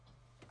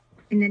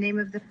In the name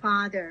of the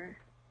Father,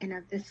 and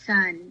of the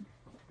Son,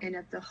 and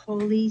of the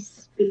Holy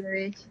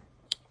Spirit.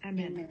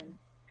 Amen. Amen.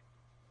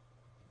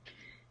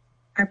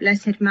 Our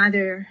Blessed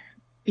Mother,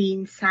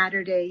 being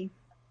Saturday,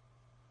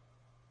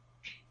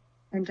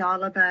 and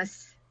all of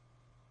us,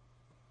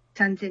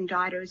 sons and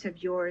daughters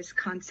of yours,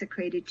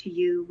 consecrated to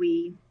you,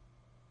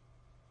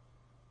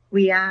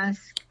 we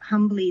ask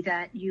humbly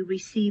that you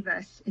receive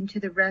us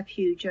into the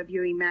refuge of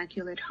your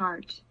Immaculate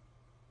Heart,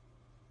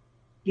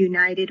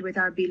 united with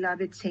our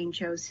beloved Saint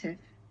Joseph,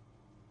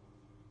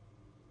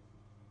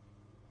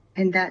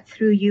 and that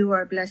through you,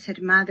 our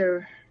Blessed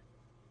Mother,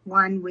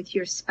 one with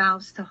your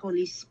spouse, the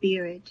Holy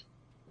Spirit,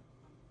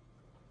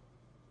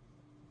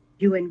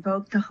 you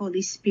invoke the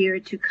Holy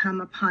Spirit to come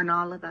upon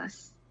all of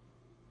us.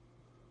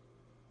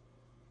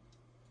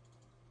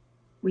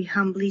 We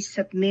humbly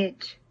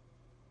submit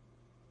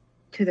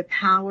to the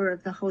power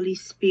of the Holy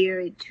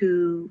Spirit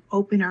to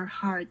open our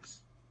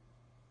hearts,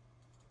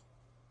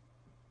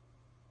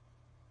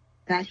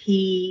 that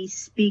he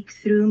speak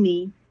through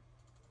me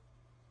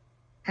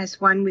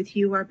as one with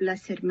you, our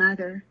Blessed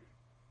Mother,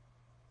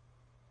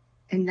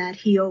 and that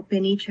he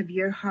open each of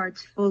your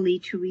hearts fully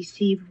to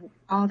receive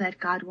all that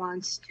God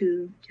wants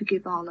to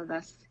give all of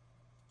us.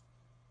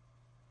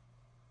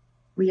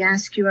 We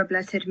ask you, our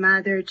Blessed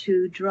Mother,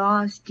 to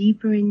draw us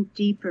deeper and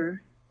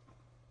deeper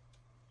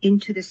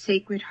into the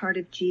Sacred Heart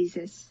of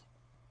Jesus,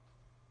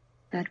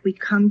 that we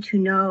come to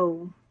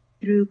know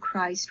through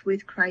Christ,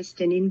 with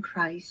Christ, and in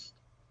Christ,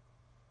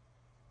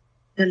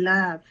 the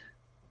love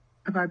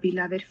of our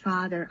beloved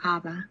Father,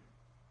 Abba.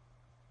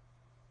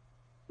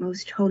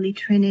 Most Holy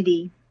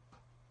Trinity,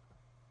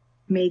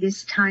 may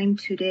this time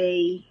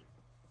today,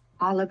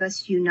 all of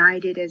us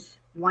united as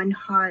one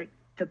heart,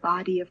 the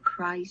body of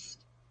Christ,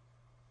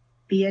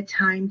 be a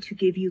time to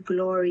give you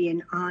glory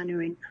and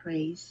honor and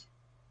praise.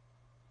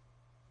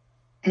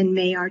 And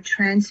may our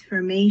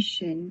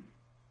transformation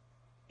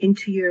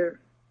into your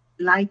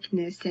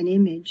likeness and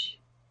image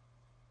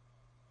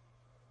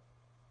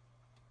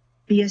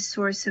be a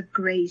source of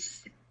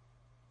grace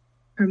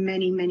for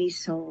many, many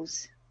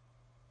souls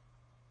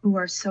who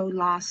are so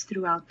lost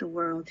throughout the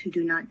world who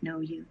do not know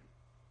you.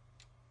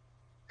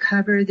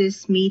 Cover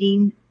this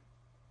meeting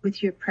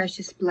with your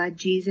precious blood,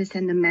 Jesus,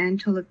 and the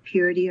mantle of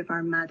purity of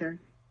our Mother.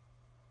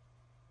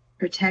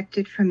 Protect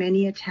it from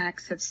any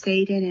attacks of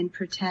Satan, and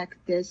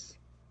protect this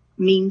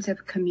means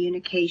of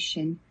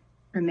communication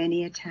from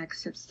any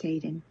attacks of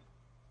Satan.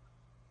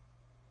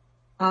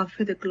 All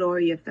for the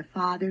glory of the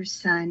Father,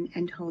 Son,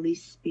 and Holy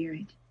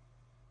Spirit.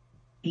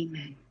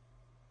 Amen.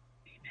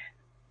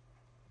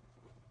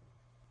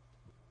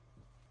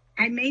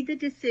 I made the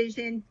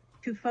decision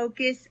to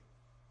focus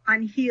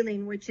on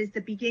healing, which is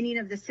the beginning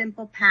of the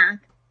simple path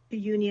to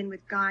union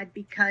with God,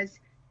 because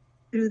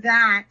through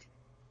that,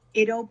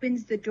 it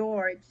opens the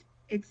door.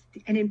 It's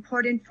an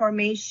important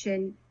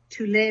formation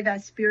to live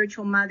as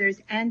spiritual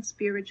mothers and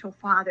spiritual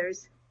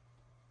fathers.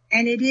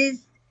 And it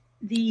is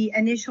the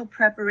initial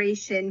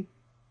preparation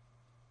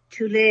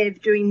to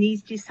live during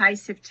these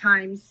decisive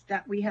times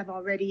that we have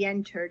already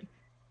entered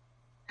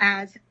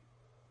as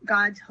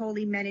God's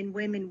holy men and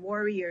women,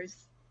 warriors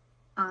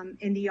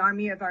in the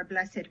army of our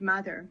Blessed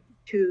Mother,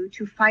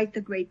 to fight the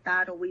great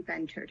battle we've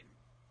entered.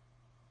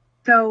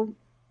 So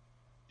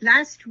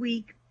last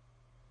week,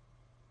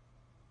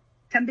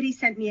 somebody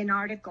sent me an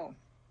article,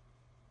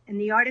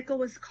 and the article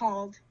was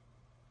called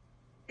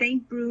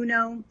Saint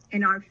Bruno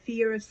and Our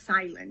Fear of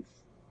Silence.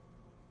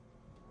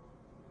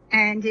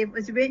 And it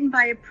was written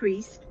by a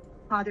priest,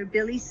 Father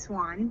Billy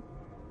Swan.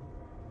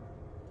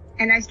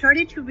 And I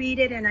started to read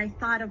it, and I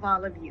thought of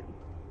all of you.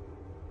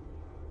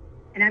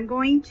 And I'm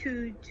going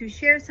to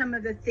share some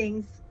of the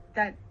things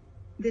that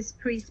this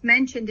priest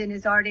mentioned in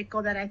his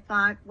article that I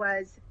thought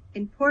was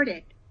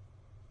important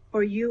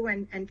for you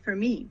and for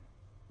me.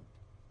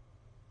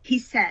 He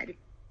said,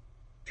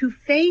 to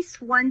face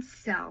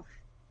oneself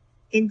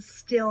in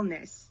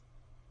stillness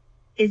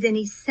is an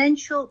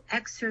essential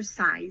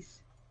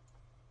exercise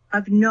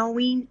of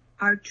knowing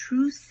our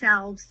true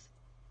selves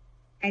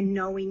and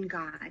knowing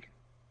God.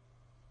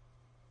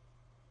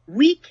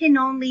 We can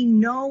only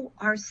know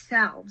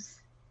ourselves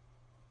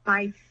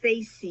by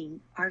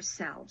facing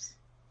ourselves.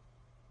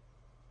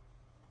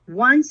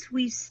 Once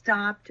we've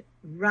stopped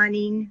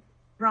running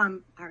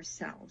from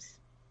ourselves.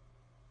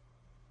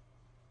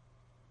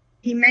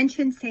 He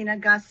mentioned St.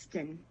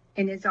 Augustine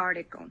in his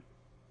article,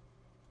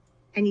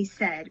 and he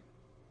said,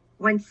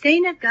 when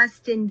St.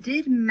 Augustine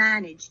did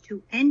manage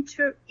to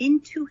enter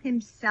into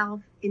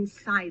himself in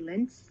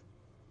silence,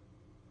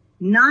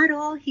 not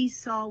all he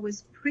saw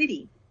was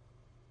pretty.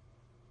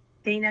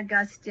 St.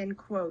 Augustine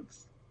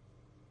quotes,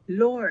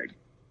 Lord,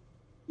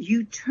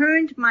 you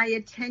turned my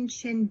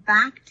attention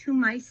back to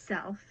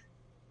myself,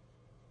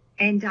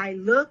 and I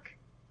looked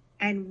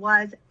and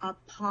was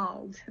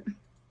appalled.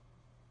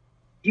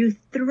 You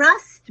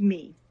thrust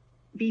me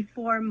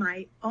before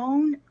my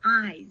own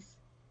eyes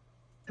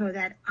so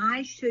that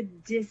I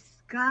should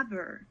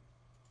discover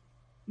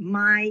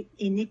my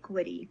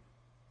iniquity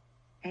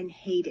and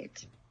hate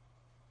it.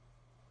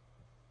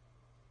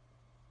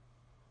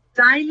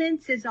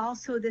 Silence is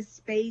also the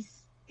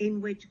space in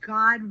which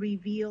God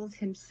reveals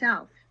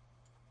himself.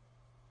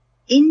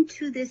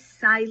 Into this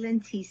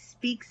silence, he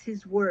speaks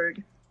his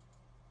word.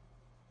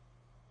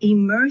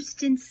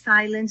 Immersed in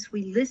silence,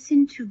 we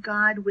listen to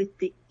God with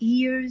the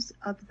ears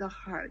of the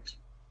heart.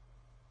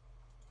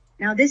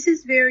 Now, this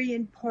is very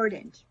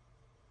important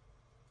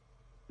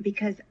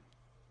because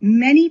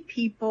many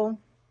people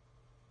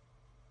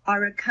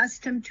are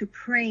accustomed to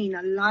praying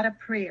a lot of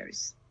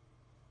prayers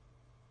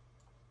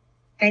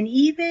and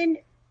even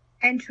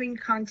entering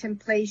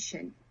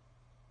contemplation.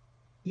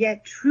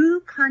 Yet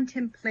true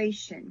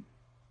contemplation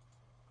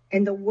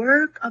and the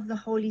work of the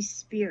Holy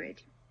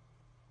Spirit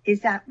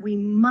is that we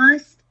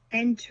must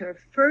enter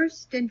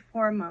first and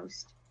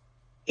foremost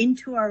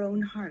into our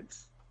own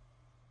hearts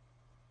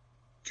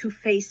to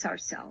face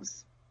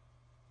ourselves.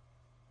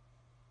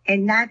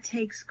 And that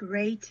takes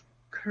great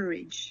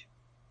courage.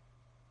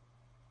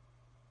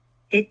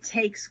 It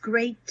takes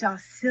great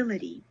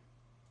docility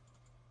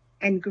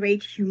and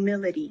great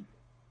humility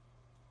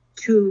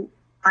to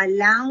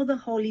allow the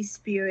Holy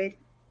Spirit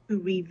to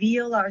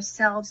reveal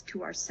ourselves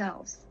to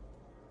ourselves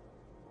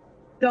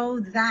so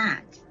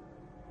that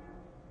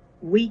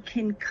we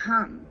can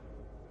come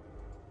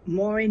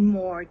more and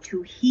more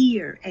to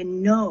hear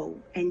and know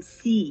and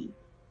see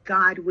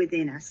God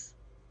within us.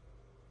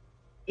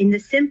 In the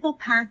Simple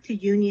Path to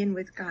Union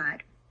with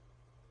God,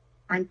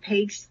 on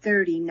page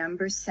 30,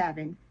 number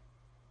 7,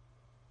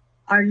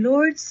 our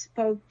Lord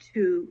spoke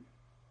to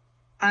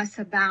us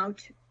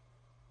about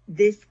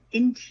this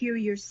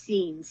interior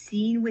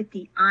seen with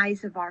the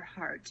eyes of our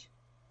heart.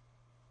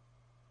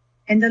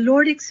 And the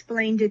Lord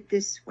explained it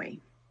this way.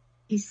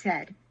 He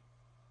said,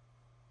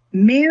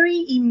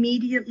 Mary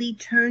immediately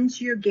turns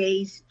your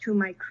gaze to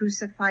my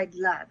crucified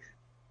love,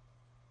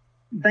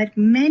 but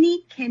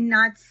many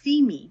cannot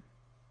see me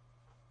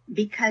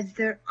because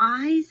their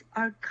eyes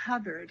are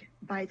covered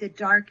by the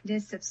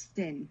darkness of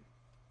sin.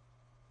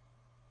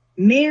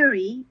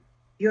 Mary,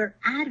 your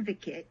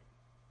advocate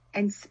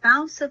and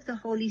spouse of the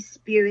Holy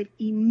Spirit,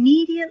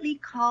 immediately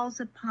calls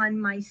upon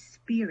my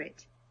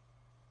spirit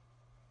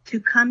to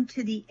come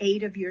to the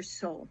aid of your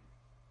soul.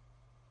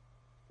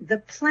 The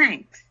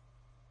planks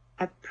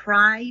of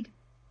pride,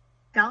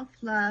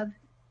 self-love,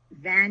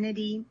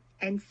 vanity,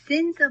 and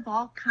sins of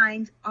all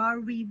kinds are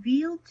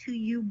revealed to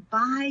you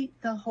by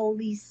the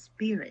Holy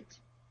Spirit.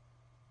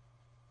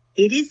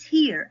 It is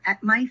here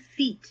at my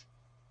feet,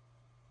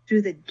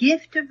 through the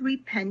gift of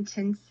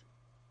repentance,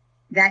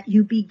 that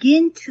you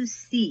begin to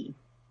see.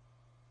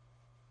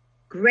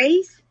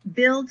 Grace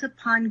builds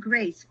upon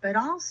grace, but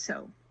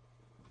also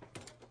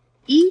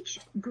each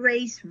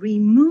grace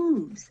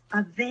removes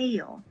a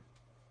veil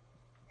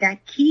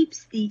that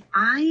keeps the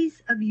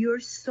eyes of your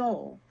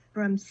soul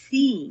from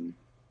seeing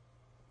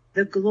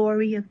the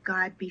glory of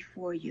God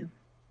before you.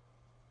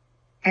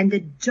 And the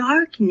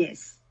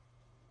darkness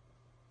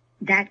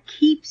that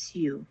keeps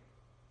you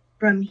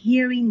from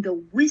hearing the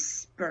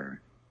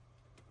whisper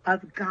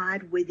of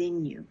God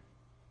within you.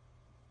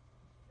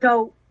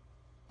 So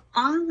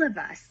all of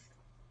us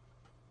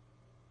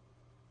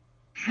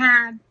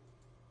have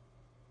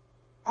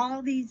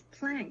all these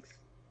planks.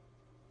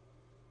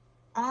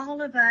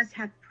 All of us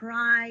have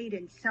pride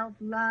and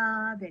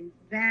self-love and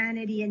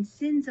vanity and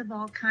sins of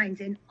all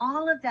kinds. And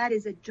all of that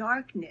is a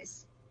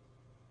darkness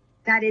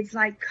that is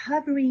like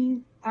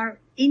covering our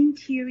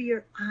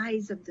interior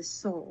eyes of the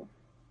soul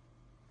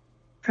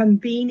from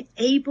being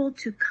able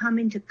to come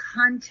into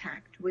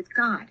contact with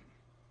God.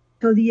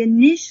 So the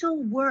initial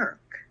work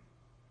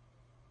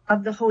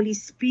of the Holy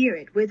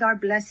Spirit with our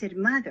Blessed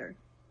Mother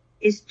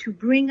is to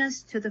bring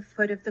us to the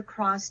foot of the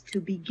cross, to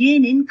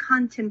begin in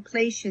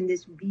contemplation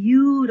this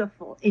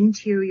beautiful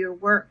interior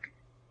work.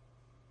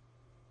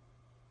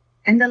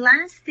 And the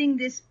last thing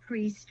this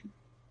priest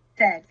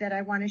said that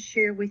I want to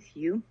share with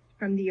you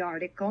from the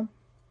article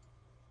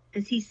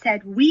is he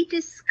said, we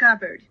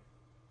discovered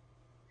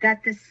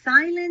that the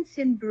silence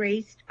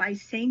embraced by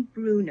Saint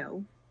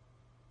Bruno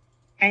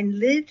and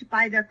lived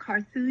by the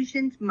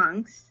Carthusian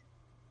monks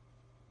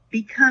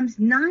becomes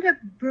not a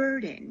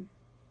burden,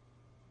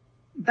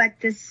 but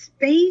the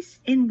space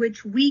in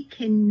which we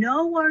can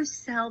know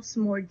ourselves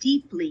more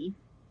deeply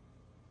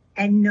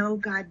and know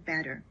God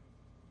better.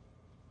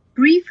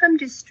 Free from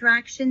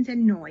distractions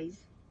and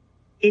noise,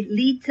 it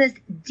leads us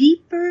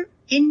deeper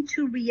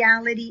into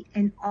reality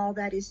and all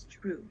that is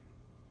true.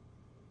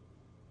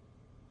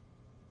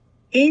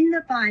 In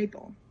the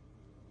Bible,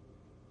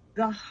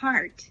 the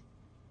heart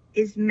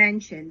is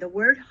mentioned, the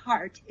word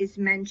heart is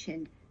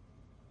mentioned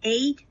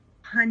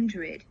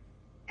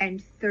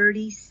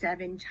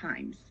 837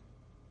 times.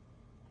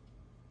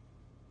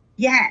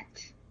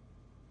 Yet,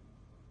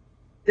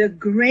 the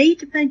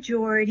great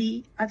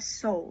majority of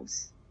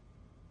souls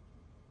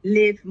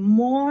live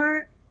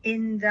more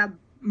in the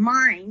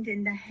mind,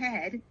 in the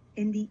head,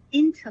 in the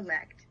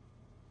intellect,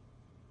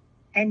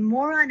 and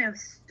more on a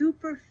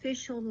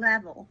superficial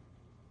level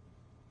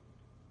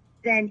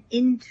than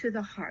into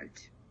the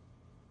heart.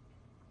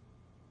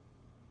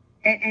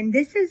 And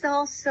this is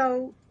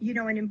also,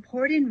 an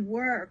important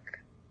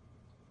work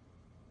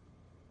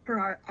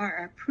for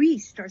our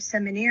priests, our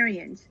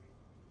seminarians,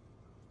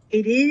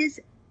 It is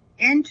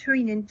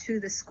entering into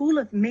the school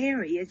of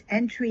Mary, is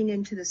entering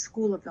into the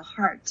school of the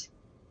heart.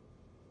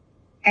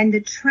 And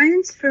the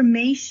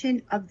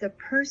transformation of the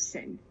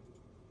person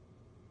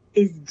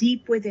is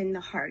deep within the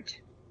heart.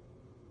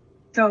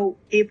 So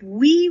if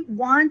we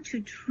want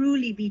to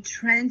truly be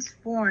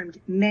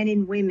transformed men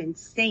and women,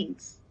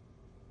 saints,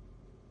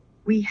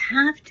 we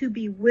have to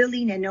be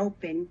willing and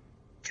open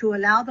to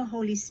allow the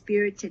Holy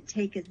Spirit to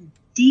take us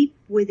deep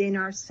within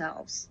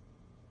ourselves.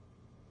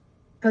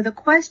 So the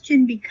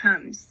question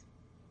becomes,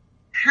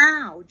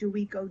 how do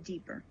we go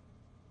deeper?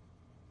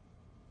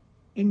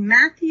 In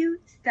Matthew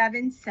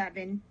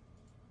 7:7,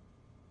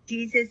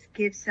 Jesus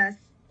gives us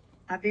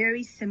a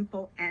very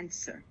simple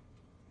answer.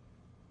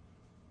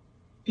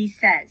 He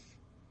says,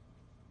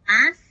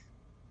 ask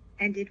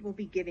and it will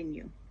be given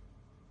you.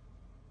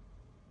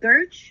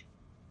 Search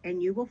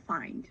and you will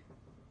find.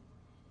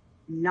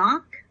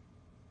 Knock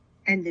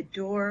and the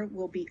door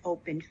will be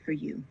opened for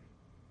you.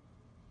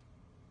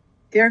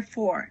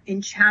 Therefore,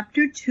 in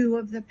chapter 2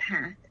 of the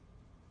path,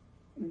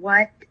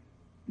 what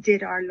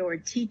did our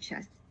Lord teach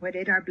us? What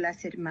did our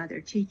Blessed Mother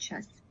teach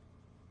us?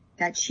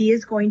 That she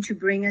is going to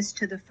bring us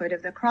to the foot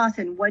of the cross.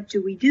 And what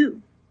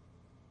do?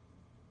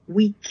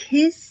 We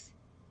kiss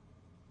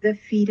the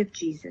feet of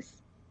Jesus.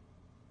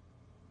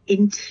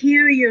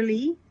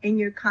 Interiorly, in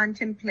your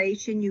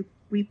contemplation,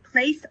 we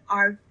place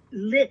our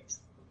lips,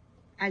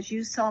 as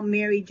you saw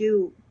Mary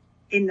do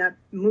in the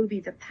movie,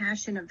 The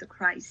Passion of the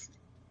Christ.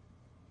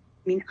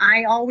 I mean,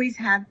 I always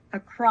have a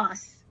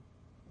cross,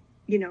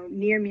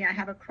 near me. I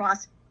have a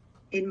cross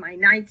in my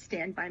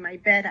nightstand by my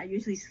bed. I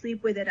usually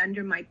sleep with it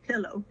under my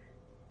pillow.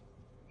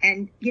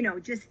 And,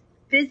 just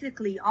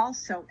physically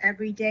also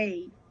every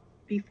day,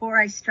 before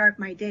I start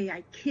my day,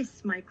 I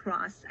kiss my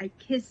cross. I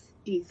kiss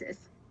Jesus.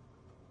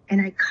 And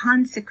I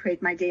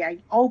consecrate my day. I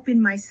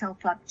open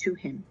myself up to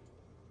him.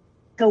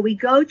 So we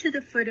go to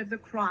the foot of the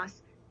cross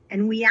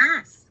and we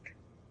ask.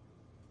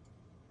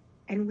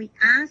 And we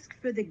ask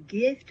for the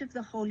gift of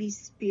the Holy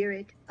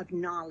Spirit of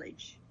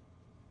knowledge.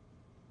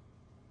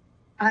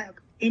 An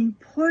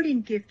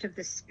important gift of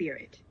the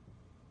Spirit.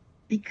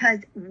 Because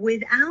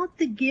without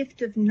the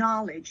gift of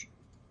knowledge,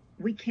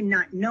 we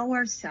cannot know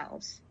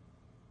ourselves,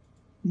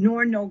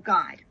 nor know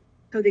God.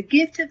 So the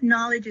gift of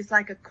knowledge is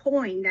like a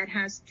coin that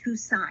has two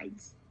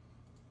sides.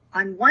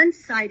 On one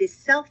side is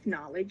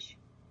self-knowledge,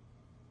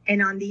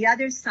 and on the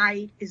other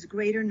side is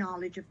greater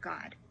knowledge of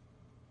God.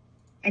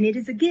 And it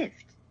is a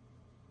gift.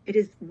 It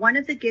is one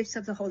of the gifts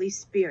of the Holy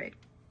Spirit.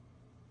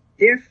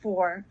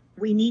 Therefore,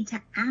 we need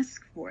to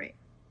ask for it.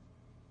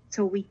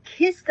 So we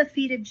kiss the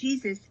feet of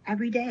Jesus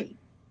every day.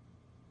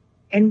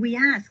 And we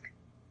ask,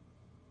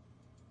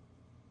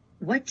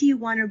 what do you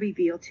want to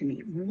reveal to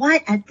me?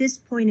 What, at this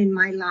point in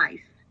my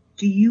life,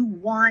 do you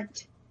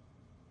want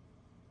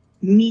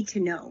me to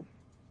know?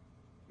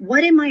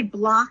 What am I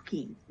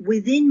blocking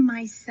within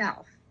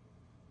myself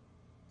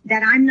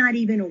that I'm not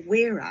even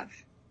aware of?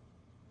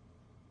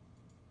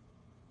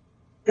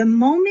 The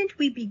moment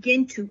we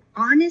begin to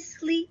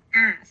honestly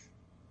ask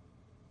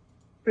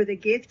for the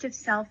gift of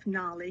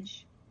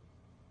self-knowledge,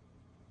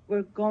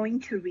 we're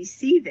going to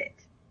receive it.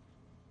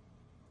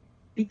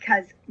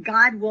 Because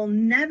God will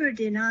never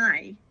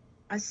deny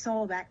a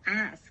soul that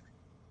asks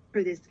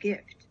for this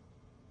gift.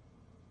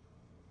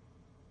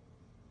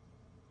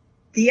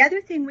 The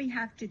other thing we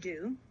have to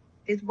do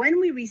is when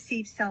we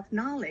receive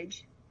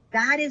self-knowledge,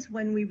 that is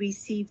when we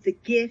receive the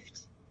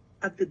gift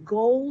of the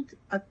gold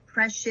of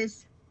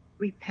precious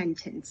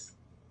repentance.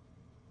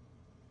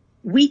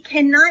 We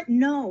cannot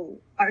know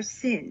our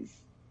sins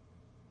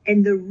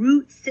and the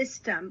root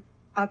system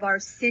of our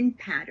sin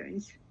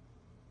patterns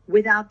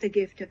without the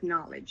gift of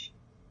knowledge.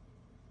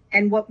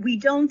 And what we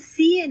don't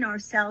see in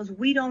ourselves,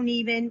 we don't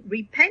even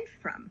repent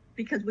from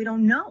because we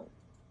don't know.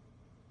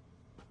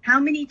 How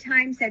many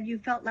times have you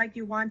felt like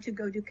you want to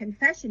go to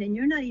confession and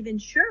you're not even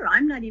sure?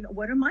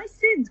 What are my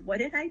sins? What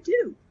did I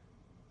do?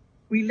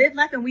 We live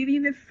life and we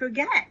even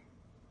forget.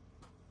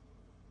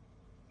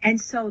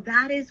 And so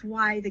that is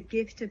why the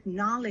gift of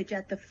knowledge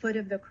at the foot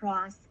of the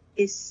cross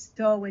is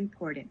so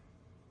important.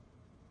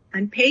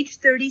 On page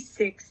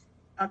 36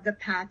 of the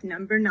path,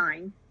 number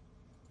 9,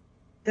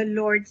 the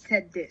Lord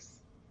said this.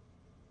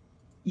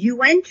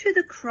 You enter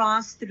the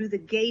cross through the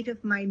gate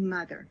of my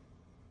mother.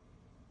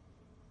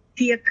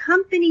 She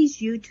accompanies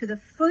you to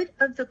the foot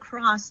of the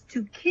cross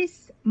to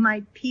kiss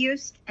my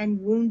pierced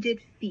and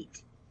wounded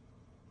feet.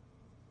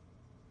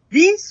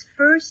 This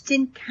first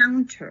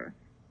encounter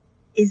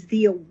is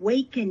the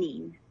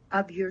awakening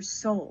of your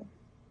soul.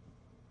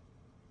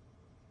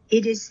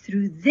 It is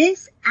through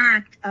this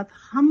act of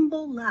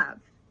humble love,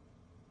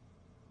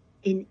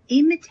 in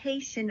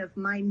imitation of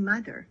my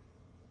mother,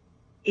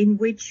 in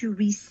which you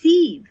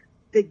receive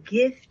the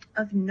gift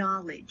of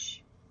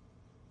knowledge.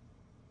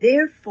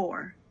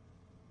 Therefore,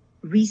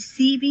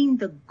 receiving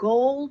the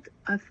gold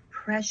of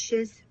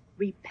precious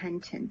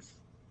repentance.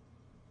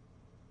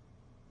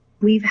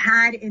 We've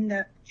had in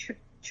the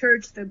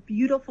church the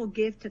beautiful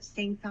gift of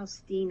Saint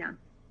Faustina,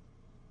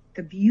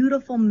 the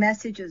beautiful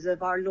messages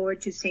of our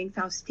Lord to Saint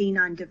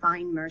Faustina on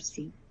divine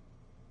mercy.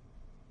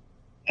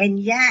 And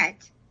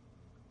yet,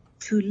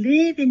 to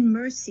live in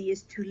mercy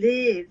is to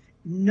live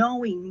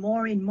knowing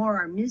more and more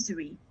our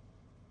misery,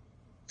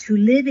 to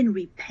live in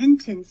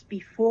repentance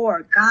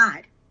before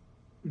God,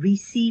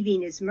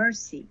 receiving his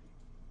mercy.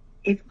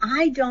 If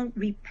I don't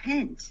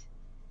repent,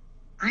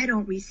 I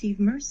don't receive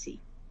mercy.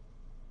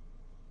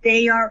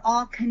 They are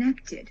all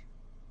connected.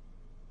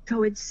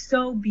 So it's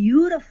so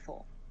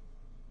beautiful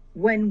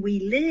when we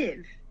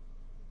live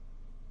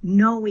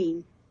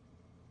knowing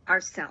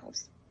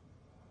ourselves.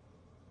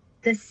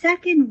 The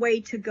second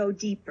way to go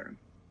deeper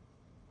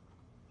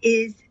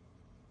is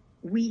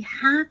we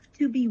have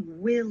to be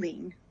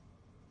willing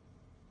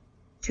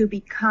to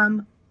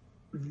become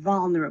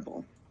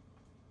vulnerable.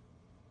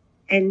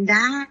 And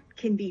that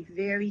can be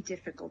very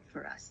difficult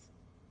for us.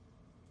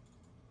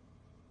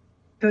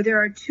 So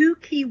there are two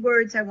key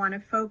words I want to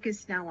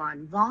focus now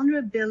on: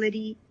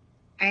 vulnerability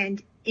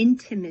and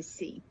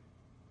intimacy,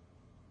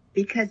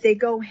 because they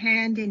go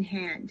hand in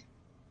hand.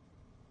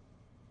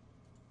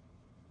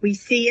 We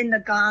see in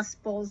the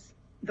Gospels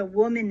the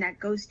woman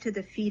that goes to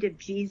the feet of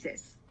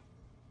Jesus.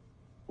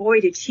 Boy,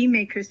 did she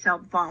make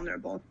herself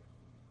vulnerable,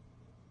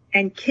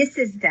 and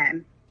kisses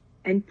them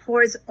and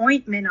pours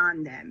ointment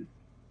on them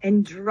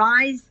and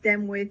dries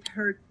them with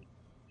her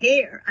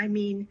hair. I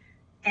mean,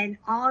 and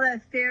all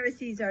the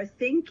Pharisees are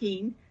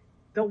thinking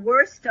the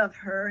worst of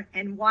her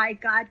and why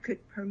God could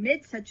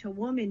permit such a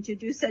woman to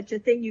do such a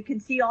thing. You can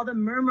see all the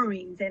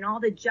murmurings and all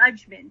the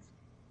judgments.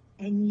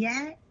 And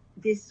yet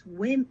this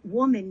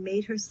woman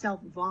made herself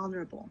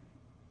vulnerable.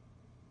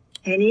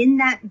 And in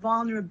that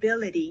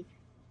vulnerability,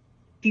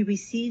 she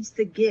receives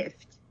the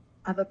gift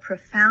of a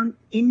profound,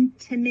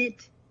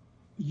 intimate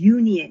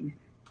union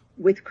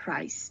with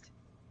Christ.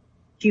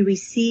 She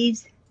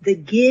receives the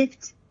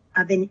gift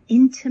of an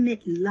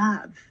intimate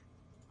love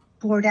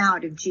poured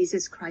out of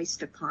Jesus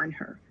Christ upon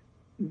her.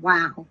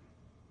 Wow.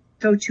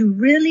 So to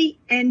really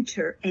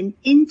enter an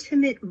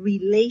intimate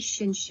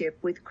relationship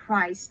with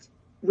Christ,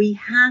 we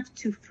have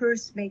to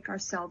first make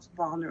ourselves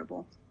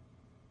vulnerable.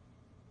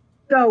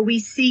 So we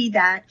see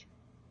that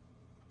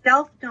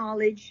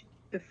self-knowledge,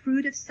 the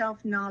fruit of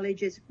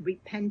self-knowledge is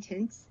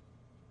repentance,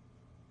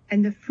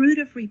 and the fruit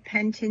of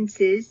repentance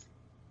is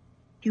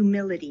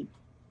humility.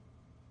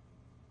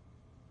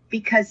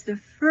 Because the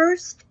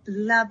first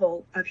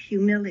level of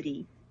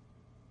humility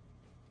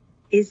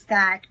is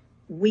that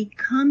we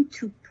come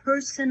to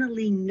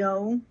personally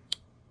know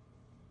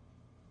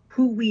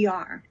who we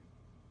are,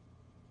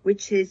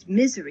 which is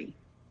misery.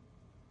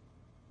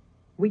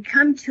 We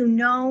come to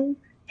know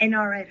and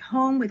are at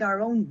home with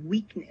our own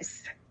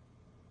weakness.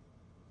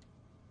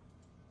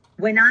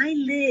 When I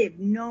live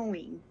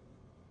knowing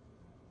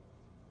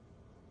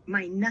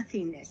my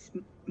nothingness,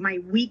 my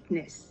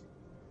weakness,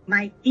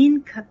 my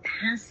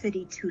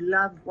incapacity to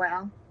love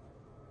well,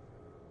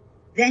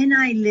 then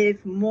I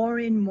live more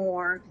and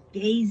more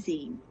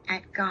gazing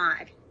at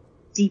God,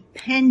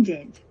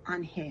 dependent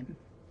on him.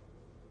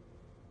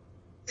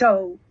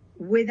 So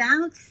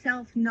without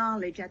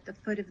self-knowledge at the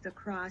foot of the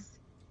cross,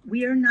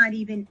 we are not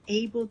even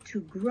able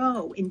to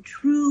grow in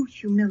true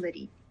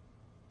humility.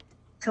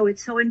 So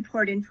it's so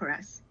important for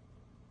us.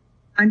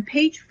 On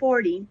page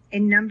 40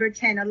 in number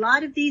 10, a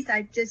lot of these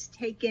I've just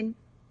taken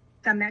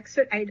some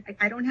excerpt.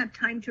 I don't have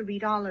time to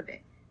read all of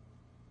it.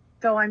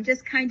 So I'm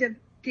just kind of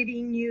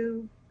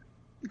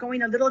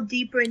going a little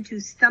deeper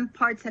into some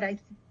parts that I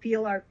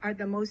feel are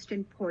the most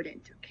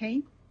important,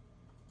 okay?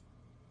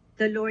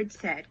 The Lord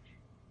said,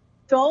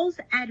 souls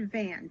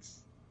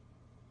advance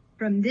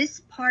from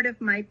this part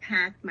of my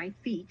path, my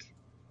feet,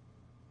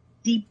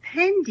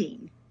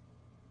 depending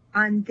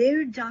on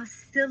their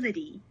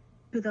docility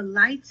to the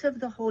lights of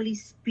the Holy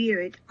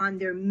Spirit on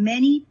their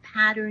many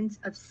patterns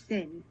of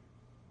sin.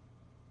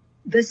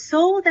 The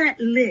soul that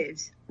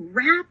lives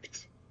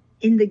wrapped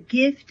in the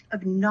gift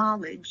of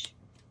knowledge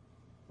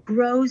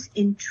grows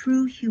in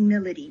true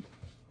humility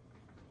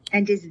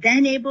and is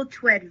then able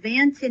to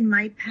advance in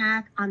my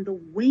path on the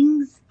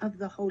wings of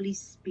the Holy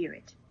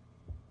Spirit.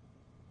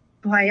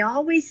 So I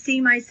always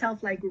see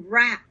myself like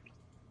wrapped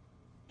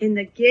in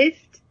the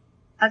gift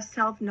of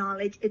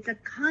self-knowledge. It's a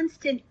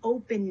constant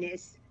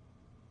openness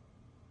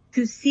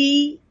to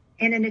see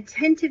and an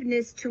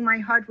attentiveness to my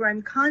heart where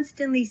I'm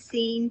constantly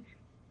seeing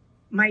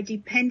my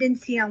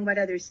dependency on what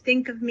others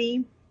think of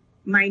me,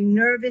 my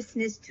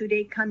nervousness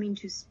today coming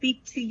to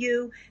speak to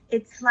you.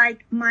 It's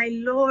like, my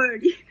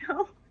Lord,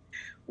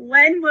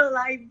 when will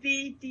I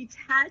be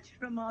detached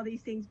from all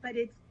these things? But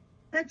it's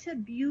such a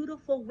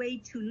beautiful way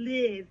to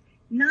live,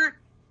 not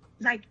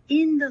like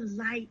in the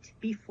light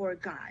before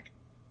God.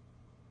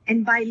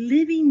 And by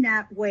living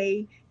that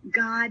way,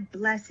 God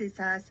blesses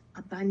us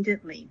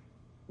abundantly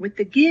with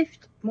the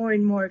gift more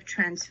and more of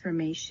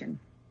transformation.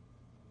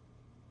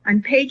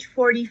 On page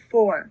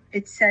 44,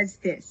 it says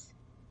this: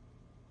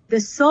 the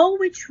soul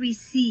which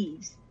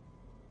receives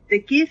the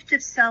gift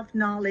of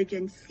self-knowledge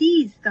and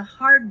sees the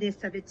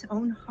hardness of its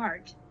own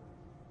heart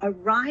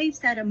arrives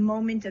at a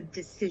moment of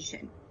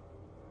decision.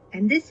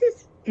 And this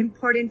is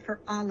important for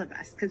all of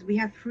us because we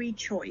have free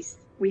choice.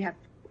 We have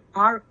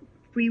our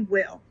free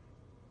will.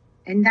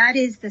 And that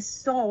is, the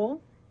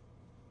soul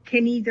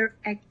can either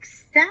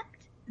accept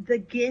the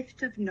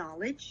gift of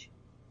knowledge,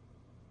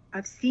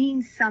 of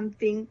seeing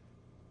something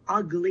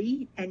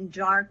ugly and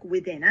dark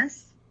within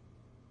us,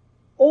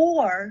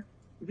 or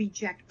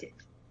reject it.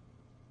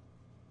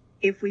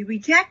 If we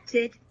reject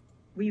it,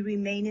 we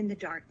remain in the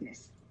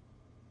darkness.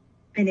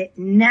 And it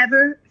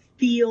never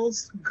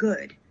feels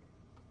good.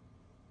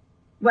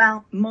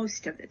 Well,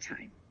 most of the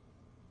time,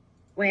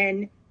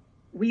 when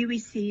we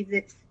receive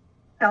this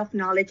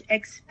self-knowledge,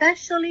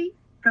 especially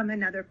from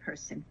another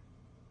person,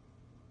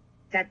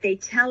 that they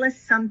tell us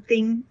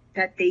something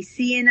that they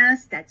see in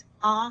us that's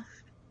off,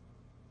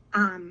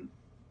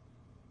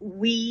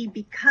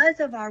 because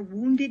of our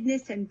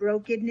woundedness and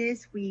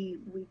brokenness, we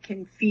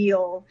can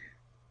feel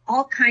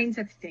all kinds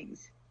of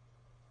things.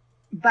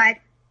 But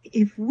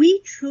if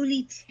we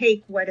truly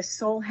take what a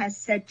soul has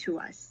said to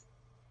us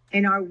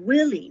and are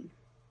willing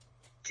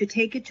to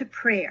take it to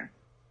prayer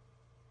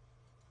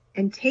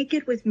and take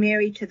it with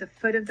Mary to the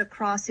foot of the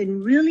cross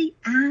and really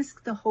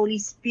ask the Holy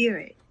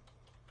Spirit,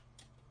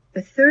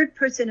 the third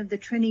person of the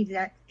Trinity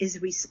that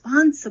is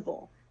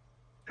responsible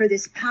for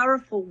this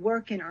powerful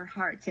work in our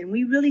hearts, and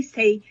we really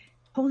say,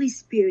 Holy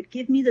Spirit,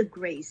 give me the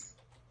grace.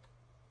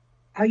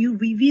 Are you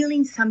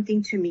revealing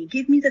something to me?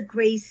 Give me the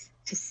grace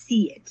to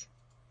see it.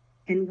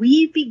 And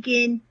we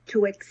begin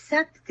to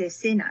accept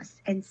this in us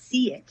and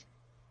see it.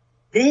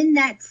 Then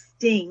that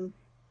sting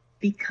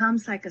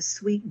becomes like a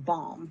sweet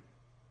balm.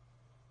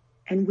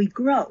 And we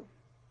grow.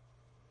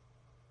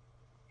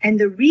 And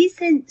the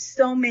reason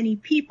so many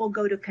people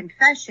go to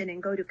confession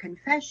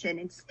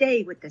and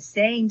stay with the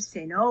same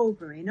sin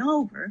over and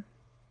over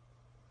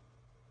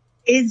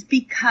is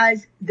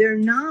because they're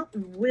not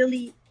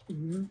really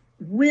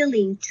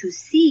willing to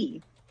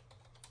see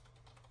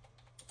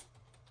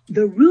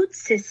the root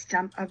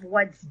system of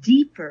what's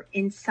deeper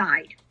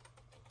inside.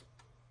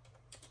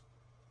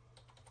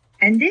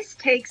 And this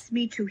takes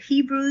me to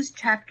Hebrews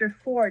chapter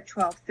 4,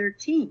 12,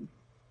 13,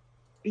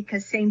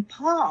 because St.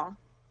 Paul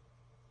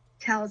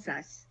tells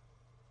us,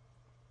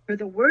 for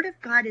the word of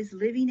God is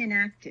living and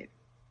active,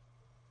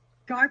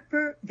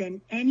 sharper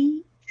than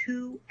any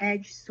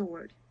two-edged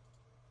sword,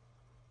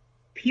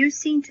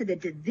 piercing to the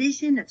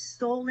division of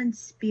soul and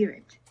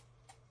spirit,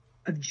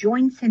 of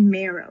joints and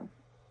marrow,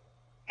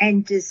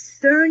 and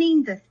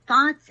discerning the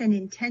thoughts and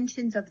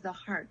intentions of the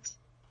heart.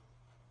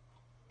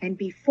 And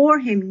before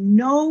him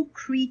no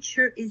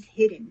creature is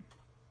hidden,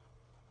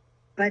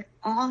 but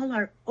all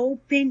are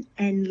open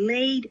and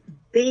laid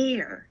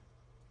bare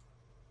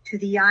to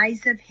the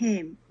eyes of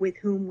him with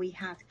whom we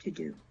have to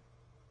do.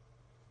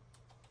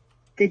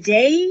 The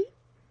day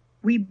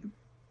we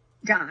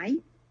die,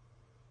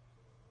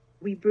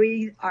 we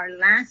breathe our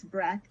last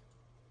breath,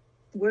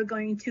 we're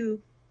going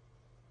to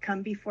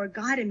come before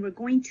God and we're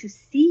going to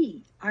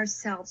see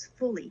ourselves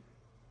fully.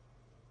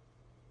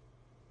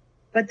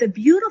 But the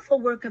beautiful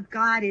work of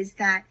God is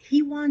that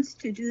he wants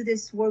to do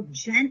this work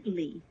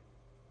gently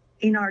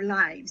in our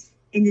lives,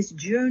 in this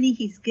journey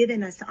he's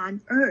given us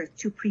on earth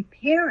to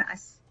prepare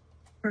us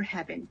for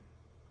heaven.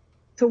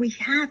 So we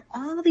have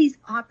all these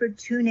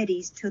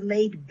opportunities to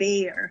lay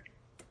bare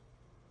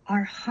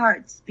our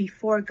hearts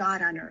before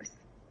God on earth.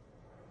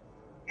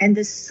 And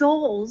the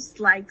souls,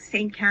 like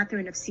St.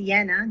 Catherine of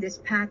Siena, this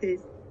path is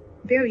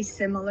very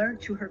similar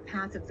to her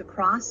path of the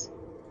cross,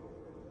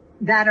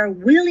 that are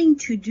willing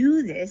to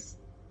do this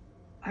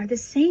are the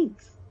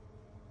saints.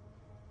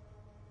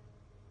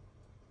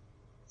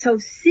 So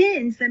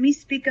sins, let me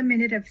speak a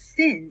minute of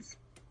sins,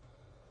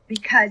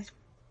 because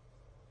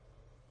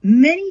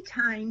many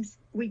times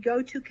we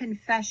go to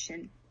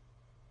confession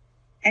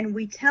and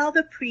we tell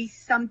the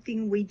priest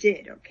something we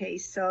did. Okay,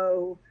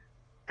 so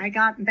I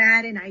got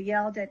mad and I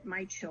yelled at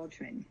my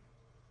children.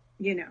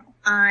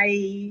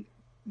 I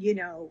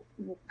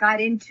got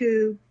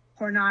into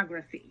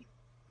pornography.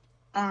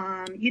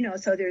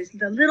 So there's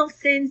the little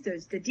sins,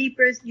 there's the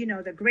deeper,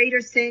 the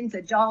greater sins,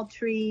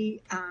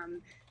 adultery,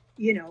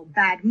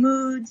 bad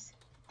moods,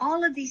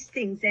 all of these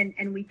things.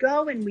 And we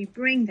go and we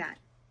bring that.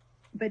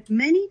 But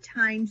many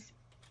times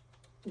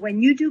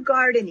when you do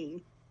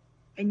gardening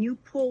and you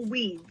pull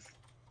weeds,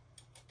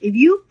 if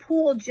you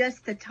pull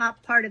just the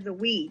top part of the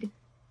weed,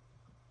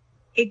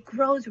 it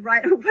grows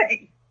right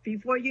away.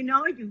 Before you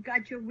know it, you've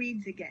got your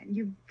weeds again.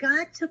 You've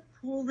got to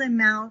pull them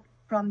out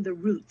from the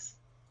roots.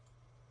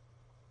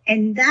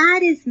 And that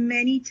is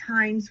many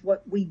times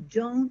what we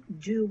don't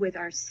do with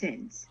our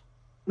sins.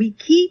 We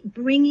keep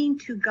bringing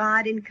to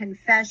God in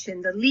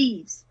confession the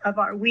leaves of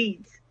our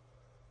weeds,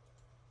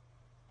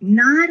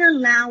 not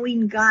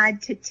allowing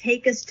God to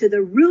take us to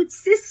the root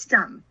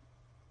system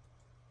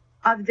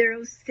of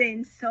those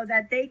sins so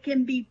that they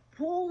can be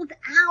pulled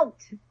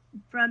out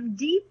from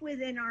deep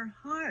within our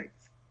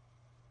hearts.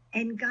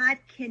 And God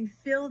can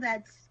fill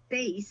that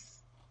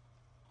space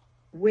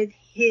with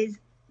his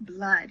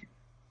blood,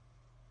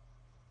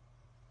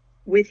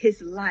 with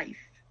his life.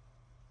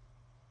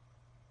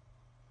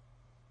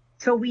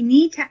 So we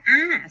need to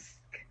ask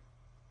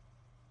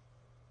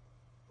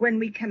when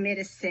we commit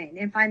a sin.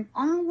 If I'm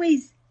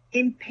always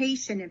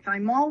impatient, if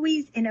I'm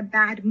always in a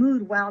bad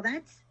mood, well,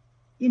 that's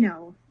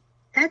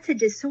a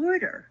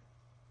disorder.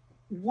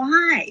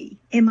 why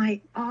am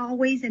I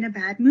always in a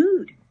bad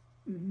mood?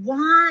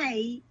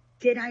 Why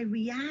did I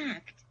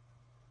react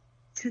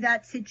to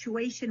that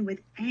situation with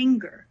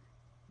anger?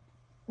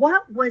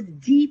 What was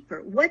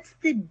deeper? What's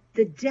the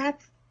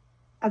depth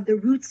of the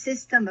root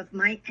system of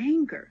my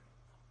anger?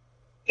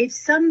 If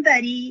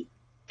somebody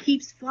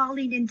keeps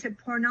falling into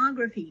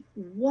pornography,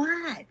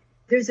 what?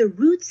 There's a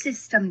root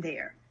system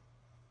there.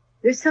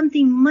 There's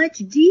something much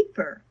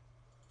deeper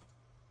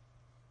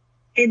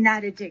in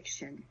that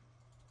addiction.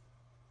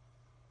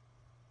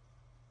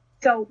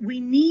 So we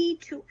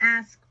need to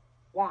ask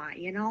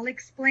why, and I'll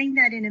explain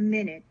that in a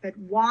minute, but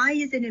why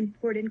is an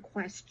important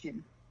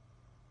question?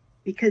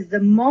 Because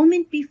the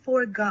moment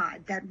before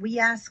God that we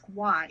ask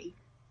why,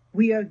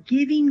 we are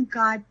giving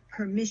God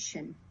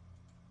permission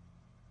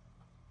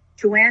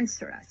to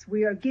answer us.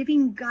 We are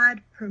giving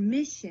God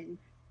permission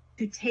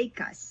to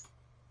take us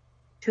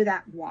to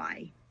that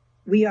why.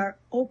 We are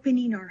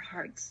opening our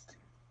hearts.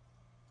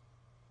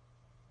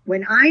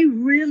 When I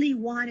really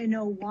want to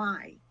know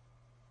why,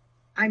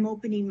 I'm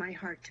opening my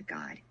heart to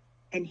God,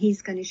 and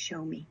He's going to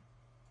show me.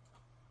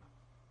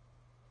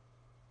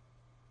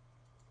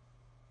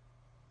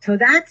 So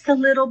that's a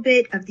little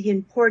bit of the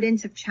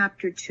importance of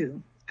chapter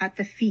 2, at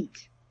the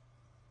feet.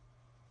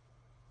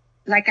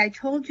 Like I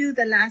told you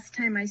the last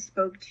time I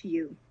spoke to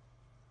you,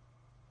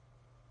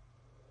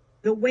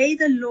 the way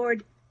the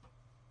Lord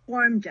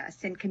formed us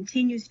and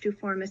continues to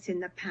form us in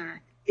the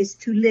path is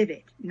to live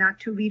it, not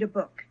to read a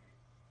book.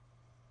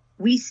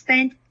 We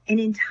spent an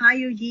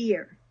entire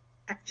year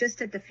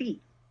just at the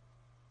feet,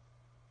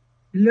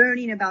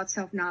 learning about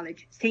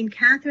self-knowledge. St.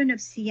 Catherine of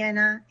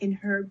Siena, in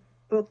her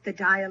book, The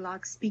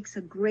Dialogue, speaks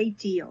a great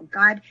deal.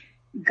 God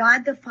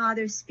the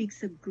Father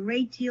speaks a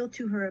great deal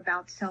to her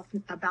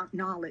about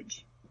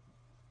knowledge.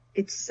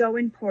 It's so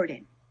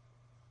important.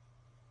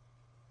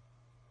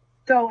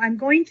 So I'm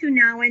going to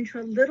now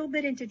enter a little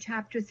bit into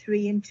chapter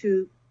 3,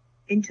 into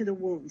the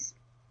wounds.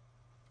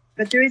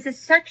 But there is a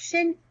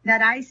section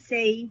that I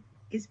say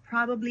is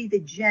probably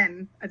the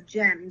gem of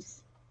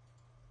gems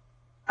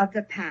of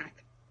the path.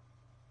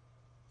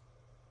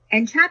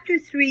 And chapter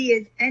 3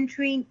 is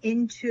entering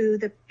into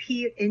the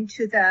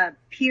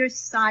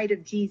pierced side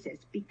of Jesus,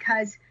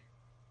 because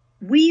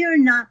we are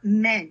not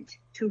meant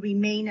to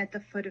remain at the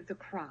foot of the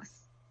cross.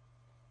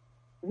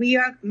 We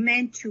are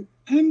meant to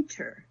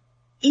enter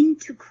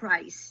into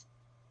Christ,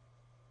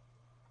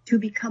 to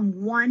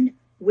become one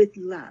with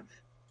love.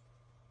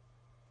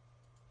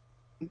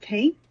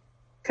 Okay?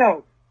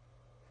 So,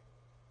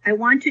 I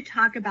want to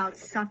talk about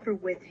suffer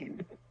with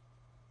Him.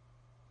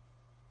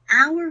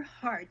 Our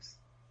hearts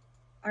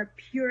are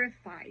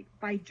purified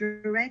by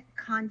direct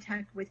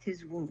contact with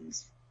His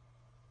wounds.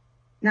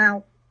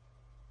 Now,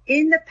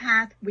 in the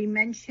path, we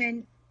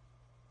mentioned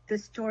the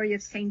story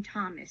of St.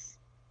 Thomas.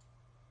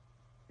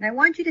 And I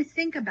want you to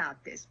think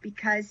about this,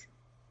 because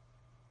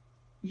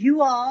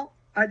you all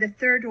are the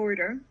third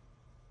order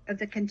of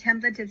the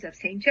contemplatives of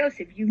St.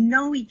 Joseph. You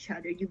know each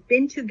other. You've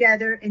been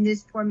together in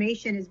this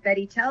formation, as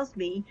Betty tells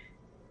me,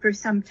 for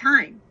some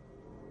time.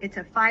 It's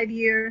a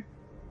 5-year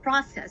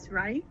process,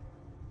 right?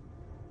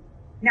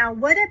 Now,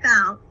 what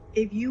about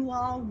if you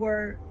all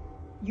were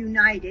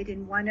united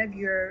in one of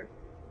your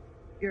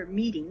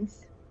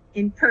meetings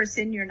in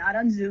person? You're not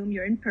on Zoom,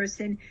 you're in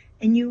person,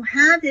 and you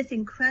have this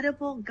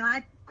incredible,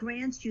 God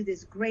grants you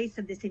this grace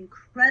of this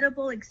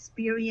incredible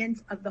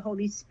experience of the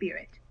Holy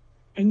Spirit.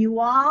 And you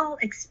all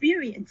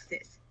experience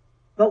this.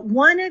 But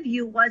one of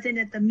you wasn't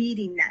at the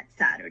meeting that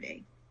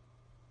Saturday.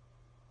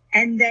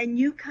 And then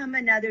you come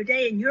another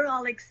day and you're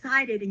all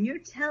excited and you're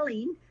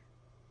telling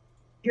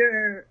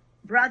your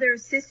brother,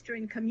 sister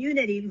in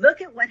community,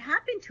 look at what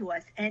happened to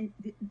us. And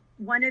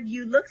one of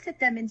you looks at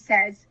them and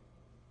says,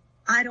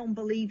 I don't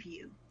believe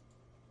you.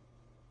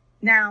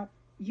 Now,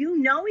 you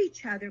know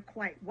each other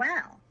quite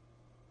well.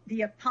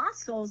 The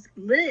apostles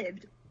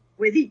lived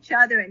with each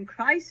other in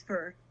Christ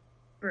for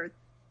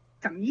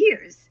some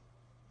years.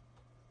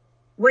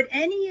 Would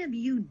any of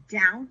you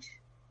doubt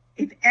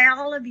if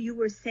all of you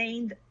were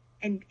saying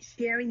and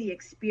sharing the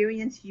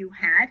experience you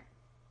had?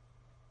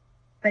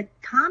 But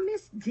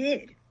Thomas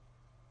did.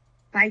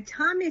 By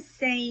Thomas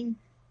saying,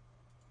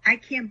 I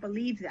can't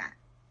believe that.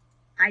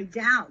 I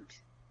doubt.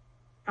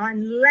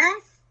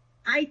 Unless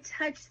I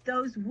touch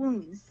those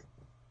wounds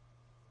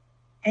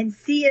and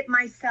see it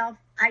myself,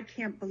 I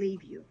can't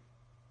believe you.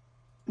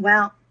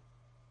 Well,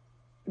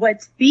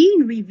 what's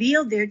being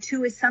revealed there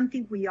too is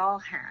something we all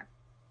have.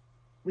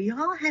 We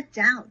all have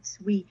doubts.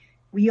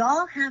 We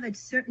all have a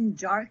certain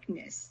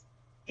darkness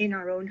in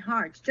our own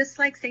hearts, just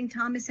like St.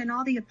 Thomas and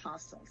all the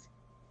apostles.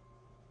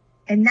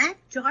 And that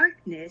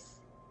darkness,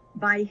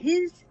 by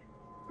his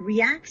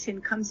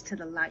reaction, comes to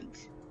the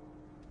light.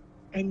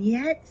 And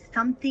yet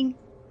something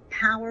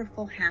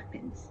powerful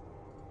happens.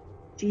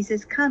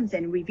 Jesus comes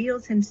and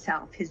reveals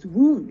himself, his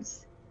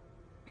wounds.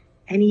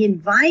 And he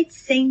invites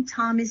St.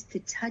 Thomas to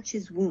touch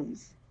his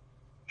wounds.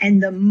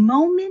 And the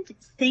moment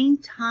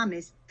St.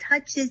 Thomas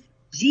touches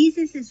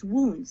Jesus'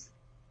 wounds,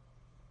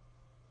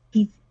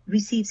 he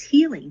receives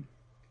healing.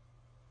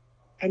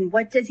 And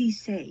what does he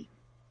say?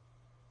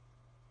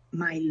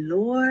 my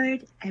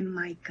Lord and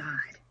my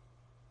God.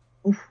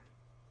 Oof.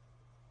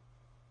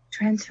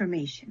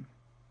 Transformation.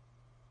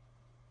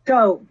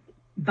 So,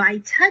 by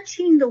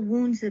touching the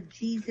wounds of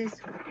Jesus,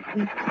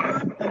 we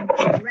come in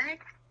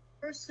direct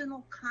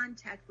personal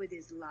contact with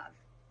his love.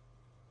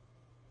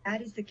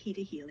 That is the key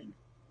to healing.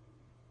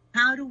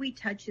 How do we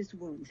touch his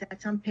wounds?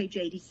 That's on page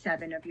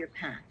 87 of your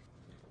path.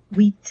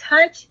 We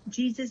touch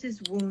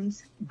Jesus's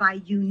wounds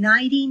by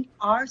uniting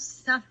our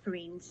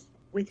sufferings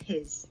with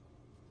his.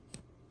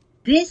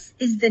 This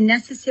is the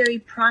necessary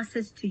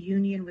process to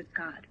union with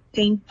God.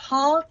 St.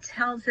 Paul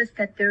tells us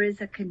that there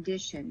is a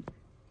condition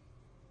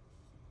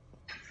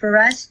for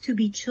us to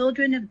be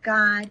children of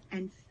God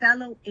and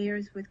fellow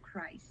heirs with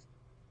Christ.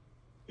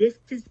 This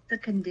is the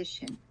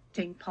condition,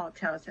 St. Paul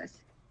tells us,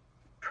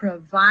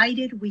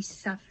 provided we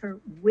suffer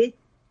with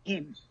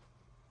him.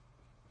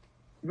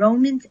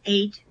 Romans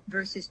 8,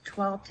 verses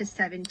 12 to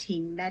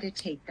 17,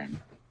 meditate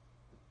them.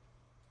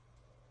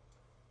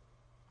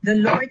 The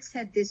Lord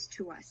said this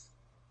to us: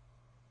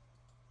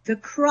 the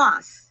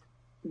cross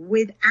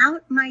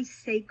without my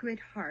sacred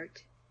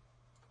heart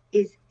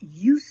is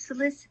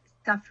useless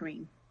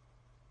suffering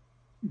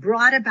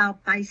brought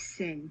about by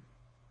sin.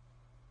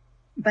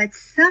 But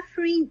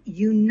suffering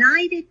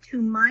united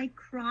to my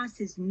cross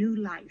is new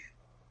life.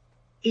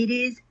 It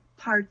is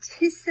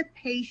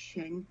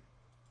participation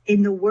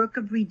in the work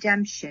of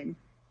redemption,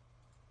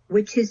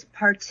 which is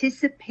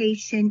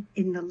participation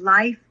in the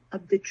life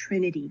of the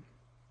Trinity.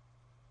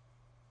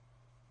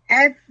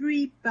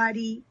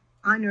 Everybody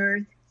on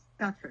earth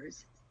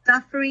suffers.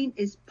 Suffering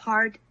is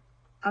part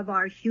of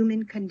our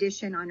human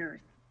condition on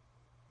earth.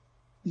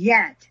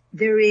 Yet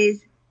there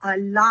is a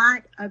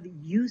lot of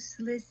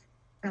useless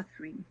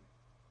suffering.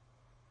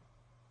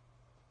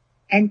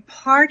 And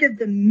part of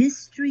the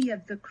mystery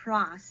of the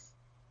cross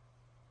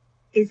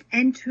is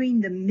entering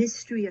the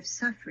mystery of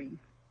suffering.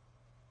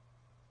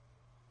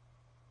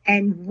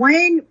 And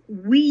when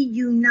we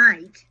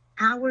unite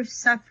our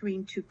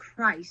suffering to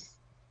Christ,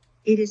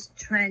 it is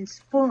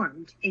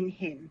transformed in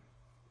him.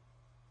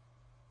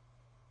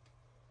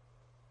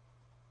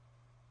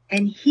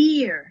 And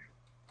here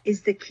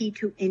is the key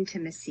to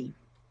intimacy.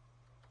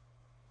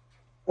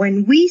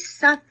 When we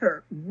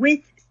suffer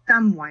with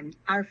someone,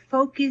 our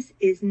focus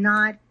is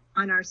not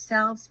on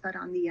ourselves, but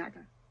on the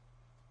other.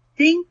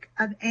 Think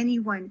of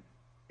anyone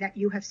that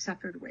you have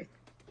suffered with.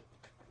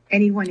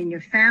 Anyone in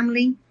your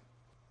family,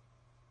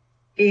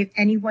 if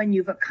anyone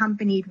you've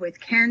accompanied with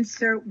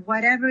cancer,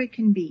 whatever it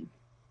can be.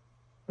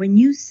 When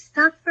you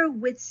suffer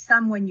with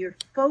someone, you're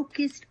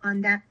focused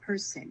on that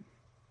person.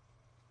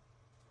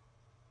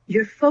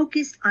 You're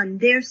focused on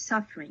their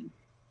suffering.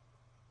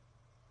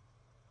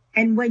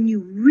 And when you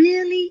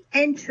really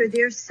enter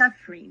their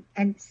suffering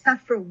and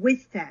suffer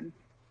with them,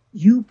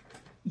 you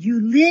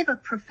live a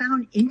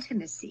profound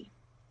intimacy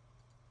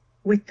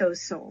with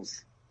those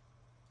souls.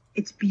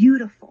 It's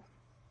beautiful.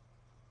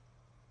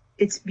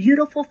 It's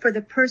beautiful for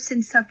the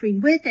person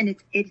suffering with, and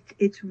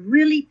it's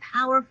really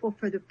powerful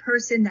for the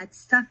person that's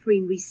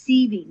suffering,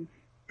 receiving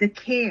the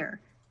care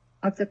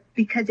of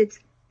because it's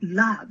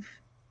love.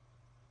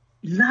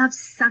 Love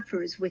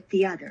suffers with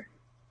the other.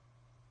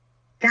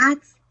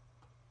 That's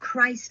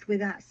Christ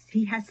with us.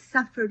 He has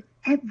suffered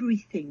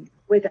everything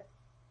with us.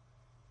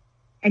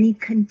 And he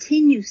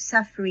continues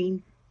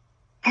suffering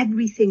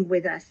everything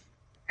with us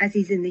as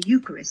he's in the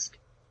Eucharist.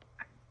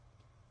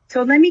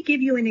 So let me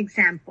give you an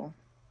example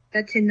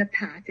that's in the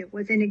path. It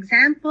was an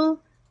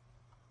example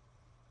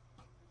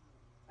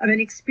of an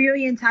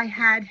experience I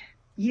had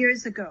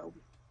years ago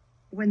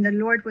when the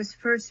Lord was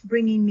first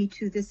bringing me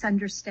to this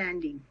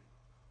understanding.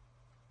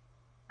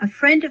 A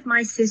friend of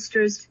my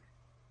sister's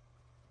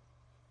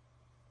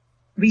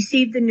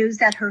received the news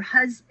that her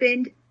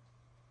husband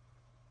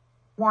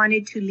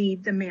wanted to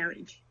leave the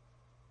marriage.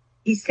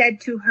 He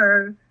said to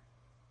her,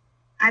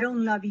 "I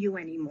don't love you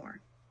anymore.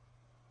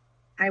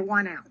 I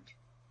want out."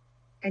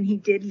 And he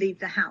did leave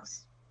the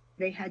house.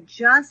 They had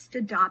just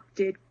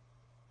adopted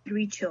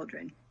 3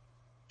 children.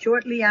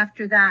 Shortly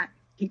after that,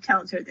 he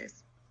tells her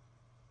this.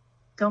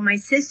 So my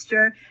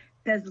sister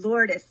says,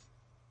 "Lourdes,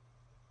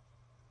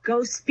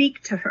 go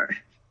speak to her."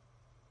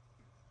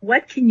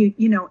 What can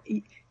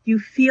you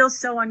feel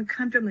so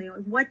uncomfortably.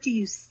 What do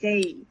you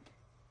say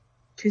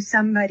to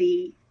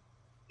somebody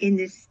in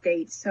this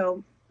state?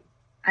 So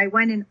I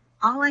went, and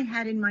all I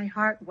had in my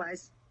heart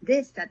was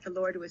this, that the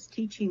Lord was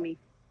teaching me.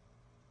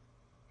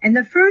 And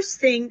the first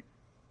thing,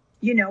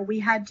 we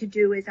had to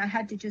do is I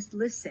had to just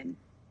listen.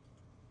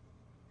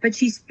 But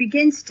she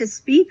begins to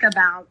speak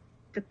about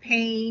the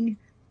pain,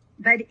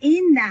 but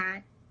in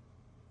that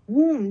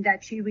wound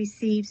that she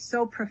received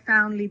so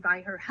profoundly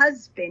by her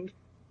husband,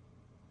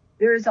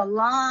 there's a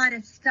lot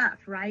of stuff,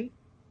 right?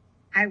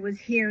 I was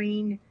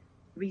hearing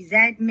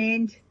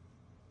resentment,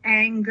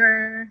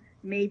 anger,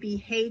 maybe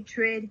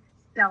hatred,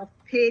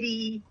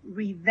 self-pity,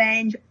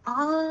 revenge,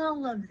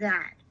 all of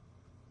that.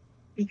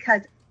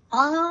 Because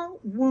all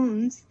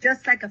wounds,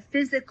 just like a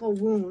physical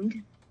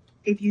wound,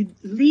 if you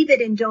leave it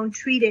and don't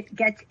treat it,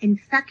 gets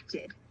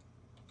infected.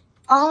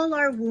 All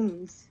our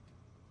wounds,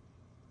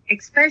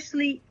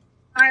 especially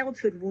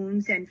childhood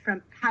wounds and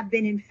have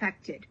been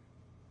infected.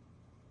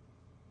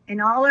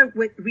 And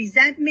with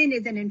resentment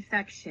is an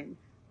infection.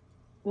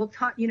 We'll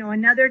talk,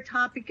 another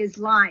topic is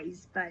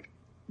lies, but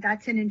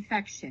that's an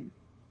infection.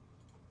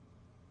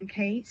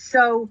 Okay.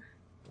 So,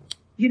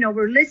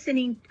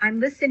 I'm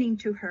listening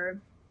to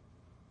her.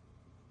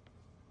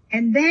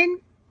 And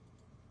then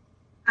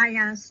I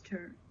asked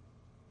her,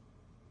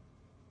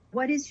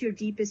 what is your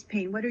deepest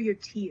pain? What are your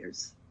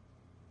tears?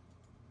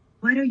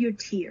 What are your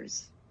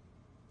tears?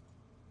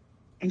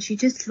 And she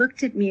just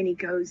looked at me and he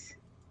goes,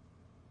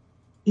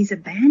 he's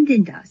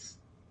abandoned us.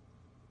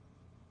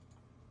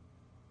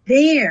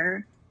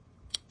 There,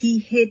 he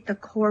hit the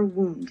core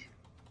wound.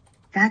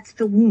 That's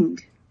the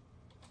wound.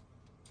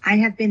 I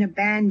have been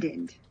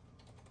abandoned,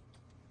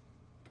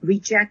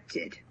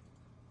 rejected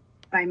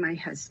by my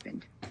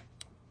husband.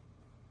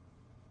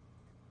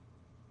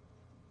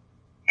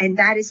 And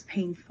that is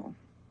painful.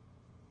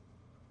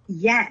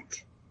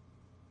 Yet,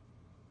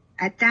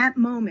 at that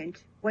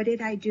moment, what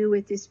did I do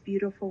with this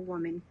beautiful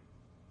woman?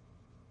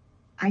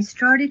 I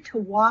started to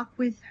walk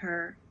with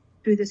her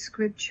through the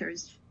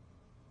scriptures,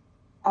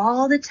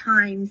 all the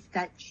times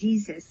that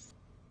Jesus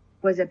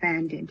was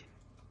abandoned.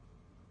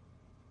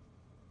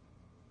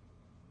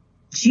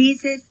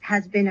 Jesus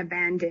has been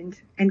abandoned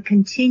and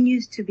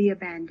continues to be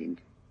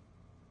abandoned.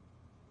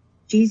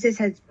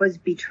 Jesus was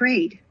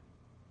betrayed.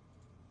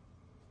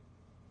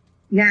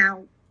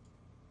 Now,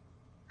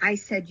 I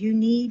said, you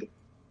need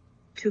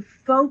to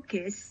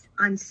focus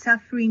on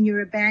suffering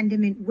your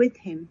abandonment with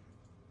him.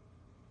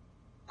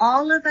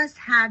 All of us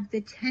have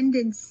the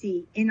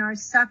tendency in our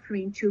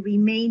suffering to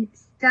remain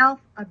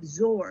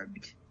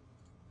self-absorbed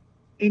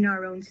in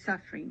our own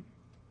suffering.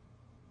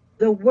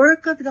 The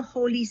work of the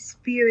Holy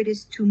Spirit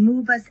is to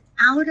move us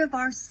out of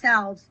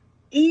ourselves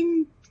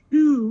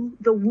into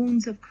the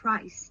wounds of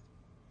Christ.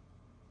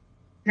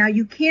 Now,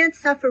 you can't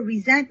suffer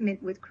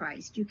resentment with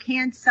Christ. You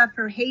can't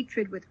suffer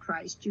hatred with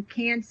Christ. You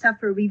can't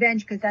suffer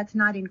revenge because that's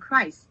not in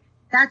Christ.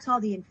 That's all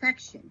the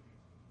infection.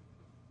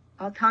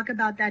 I'll talk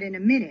about that in a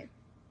minute.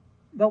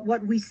 But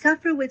what we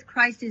suffer with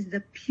Christ is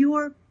the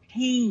pure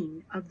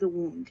pain of the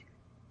wound.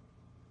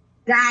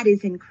 That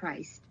is in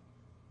Christ.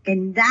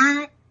 And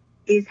that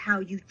is how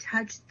you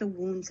touch the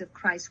wounds of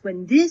Christ.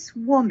 When this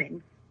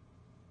woman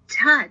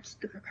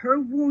touched her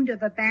wound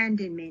of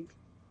abandonment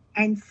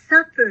and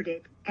suffered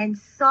it and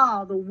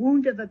saw the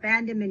wound of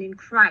abandonment in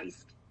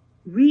Christ,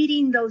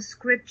 reading those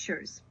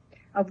scriptures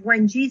of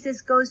when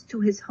Jesus goes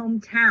to his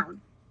hometown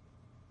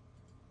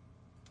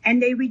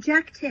and they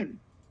reject him.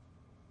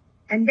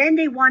 And then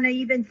they want to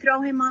even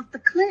throw him off the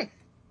cliff.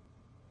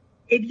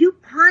 If you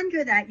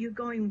ponder that, you're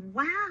going,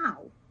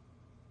 wow,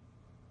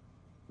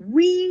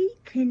 we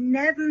can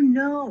never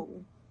know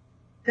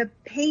the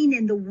pain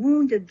and the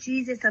wound of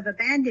Jesus of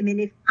abandonment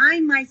if I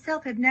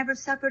myself have never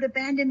suffered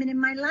abandonment in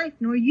my life,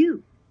 nor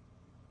you.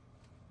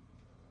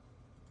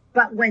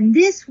 But when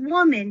this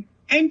woman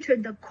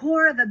entered the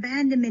core of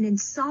abandonment and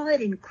saw it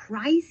in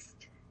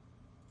Christ,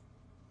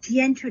 she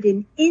entered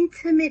an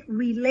intimate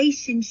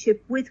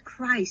relationship with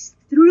Christ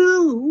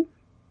through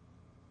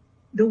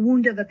the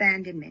wound of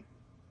abandonment.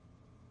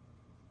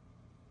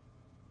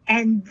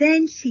 And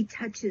then she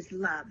touches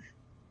love.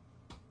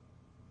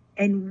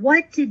 And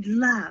what did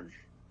love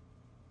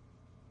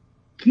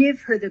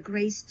give her the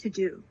grace to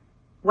do?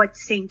 What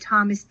St.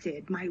 Thomas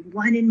did, my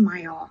one and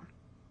my all.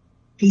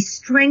 He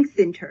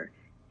strengthened her.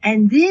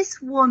 And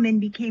this woman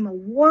became a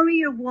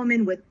warrior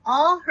woman with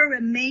all her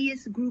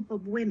Emmaus group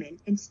of women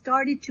and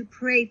started to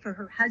pray for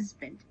her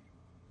husband,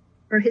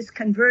 for his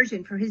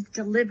conversion, for his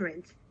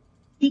deliverance.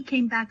 He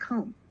came back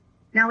home.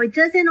 Now, it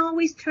doesn't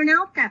always turn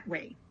out that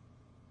way.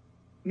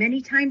 Many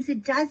times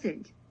it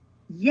doesn't.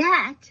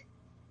 Yet,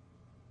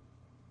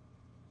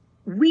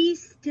 we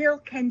still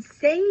can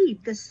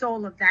save the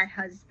soul of that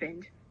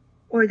husband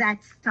or that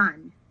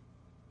son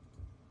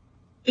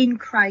in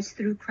Christ,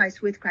 through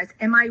Christ, with Christ.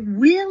 Am I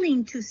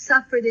willing to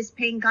suffer this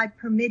pain God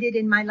permitted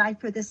in my life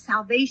for the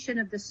salvation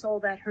of the soul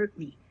that hurt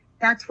me?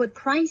 That's what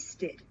Christ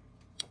did.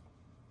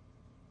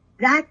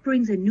 That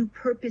brings a new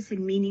purpose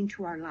and meaning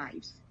to our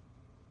lives.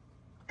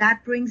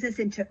 That brings us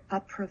into a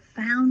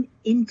profound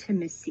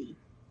intimacy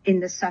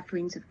in the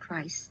sufferings of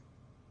Christ.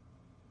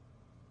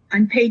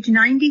 On page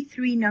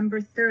 93,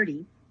 number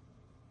 30,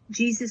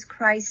 Jesus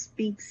Christ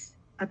speaks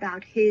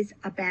about his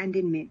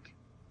abandonment.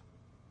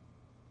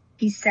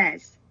 He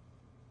says,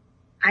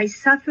 I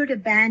suffered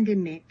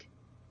abandonment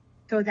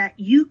so that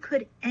you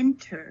could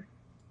enter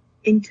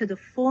into the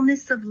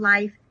fullness of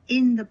life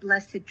in the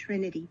Blessed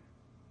Trinity,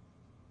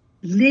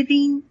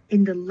 living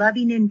in the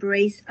loving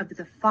embrace of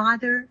the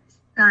Father,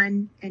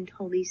 Son, and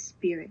Holy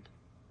Spirit.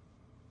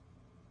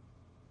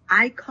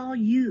 I call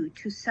you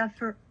to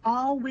suffer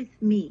all with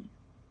me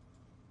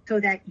so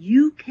that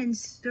you can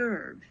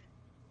serve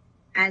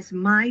as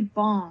my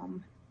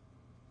balm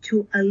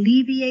to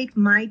alleviate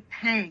my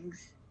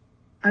pangs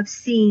of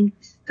seeing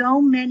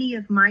so many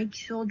of my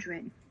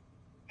children,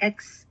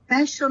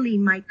 especially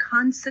my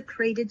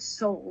consecrated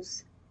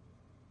souls,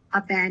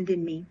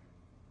 abandon me.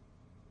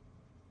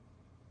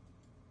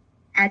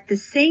 At the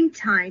same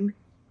time,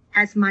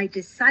 as my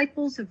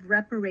disciples of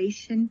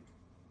reparation,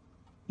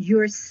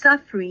 your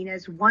suffering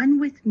as one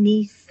with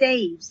me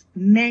saves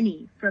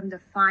many from the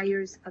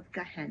fires of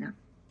Gehenna.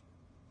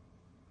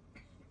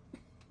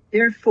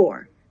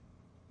 Therefore,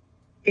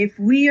 if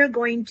we are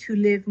going to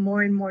live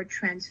more and more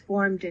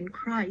transformed in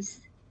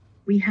Christ,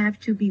 we have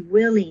to be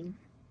willing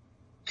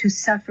to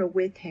suffer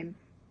with him.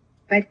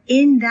 But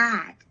in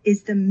that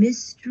is the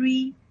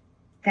mystery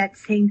that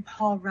St.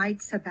 Paul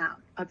writes about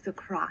of the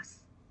cross.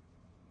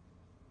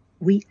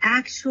 We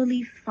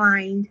actually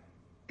find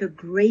the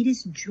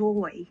greatest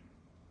joy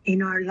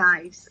in our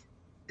lives,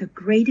 the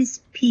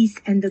greatest peace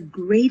and the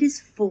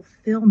greatest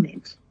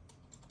fulfillment,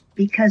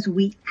 because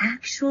we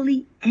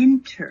actually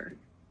enter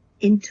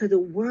into the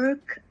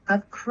work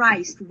of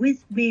Christ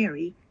with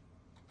Mary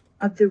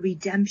of the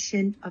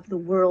redemption of the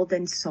world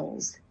and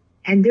souls.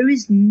 And there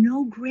is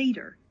no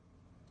greater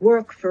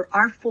work for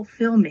our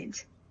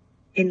fulfillment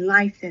in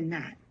life than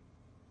that.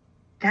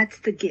 That's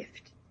the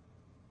gift.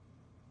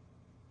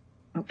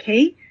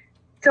 Okay?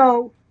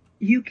 So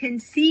you can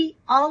see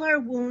all our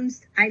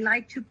wounds. I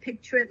like to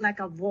picture it like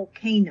a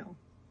volcano.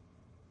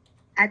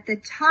 At the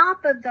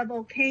top of the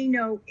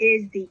volcano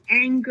is the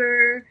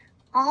anger,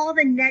 all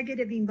the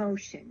negative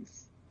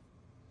emotions.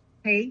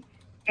 Okay?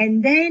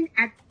 And then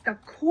at the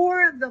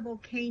core of the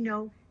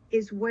volcano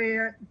is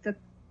where the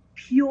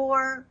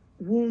pure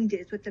wound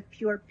is, with the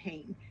pure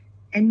pain.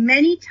 And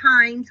many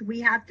times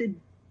we have to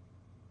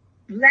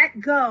let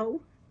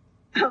go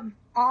of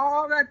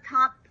all the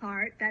top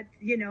part, that,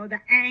 the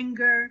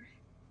anger,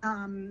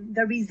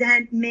 the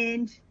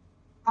resentment,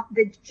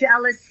 the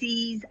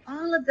jealousies,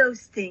 all of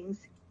those things,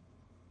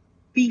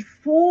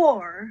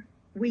 before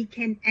we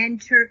can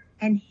enter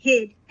and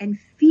hit and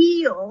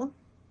feel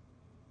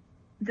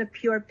the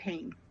pure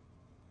pain.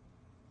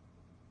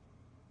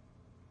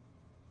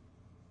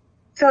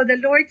 So the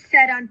Lord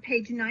said on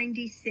page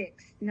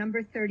 96,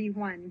 number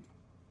 31,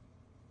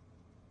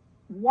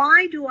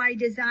 why do I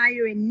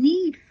desire and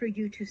need for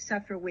you to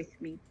suffer with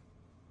me?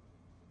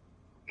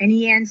 And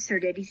he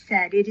answered it. He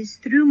said, it is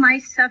through my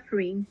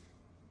suffering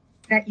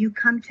that you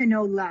come to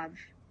know love.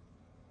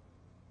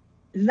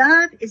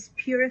 Love is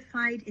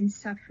purified in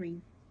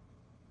suffering,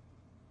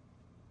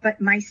 but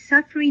my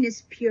suffering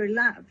is pure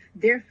love.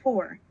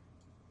 Therefore,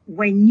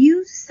 when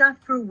you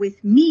suffer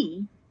with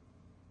me,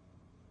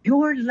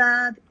 your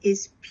love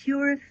is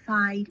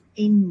purified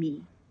in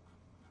me.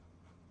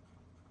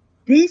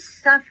 This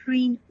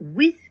suffering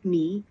with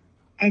me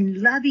and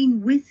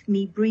loving with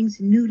me brings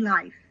new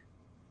life,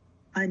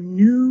 a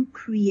new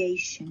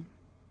creation.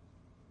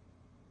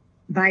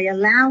 By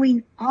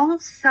allowing all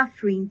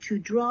suffering to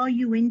draw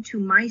you into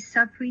my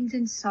sufferings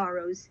and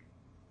sorrows,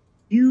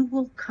 you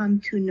will come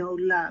to know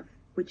love,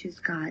 which is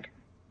God.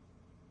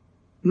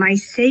 My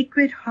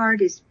sacred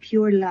heart is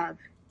pure love.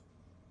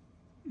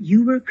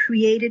 You were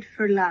created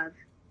for love,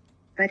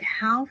 but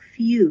how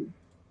few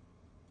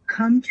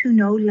come to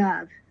know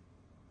love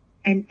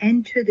and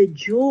enter the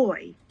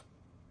joy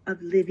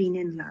of living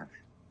in love.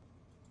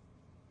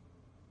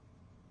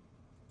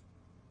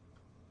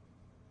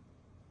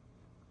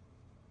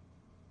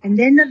 And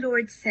then the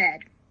Lord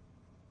said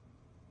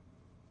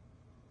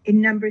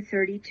in number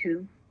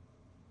 32,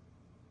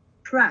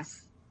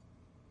 trust.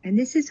 And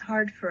this is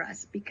hard for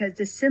us because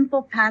the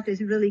simple path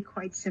is really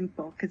quite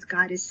simple because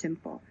God is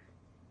simple.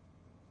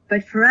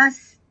 But for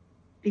us,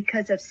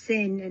 because of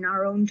sin and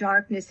our own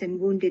darkness and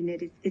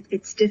woundedness,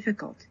 it's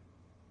difficult.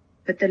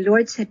 But the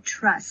Lord said,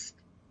 trust,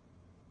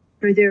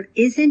 for there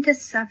isn't a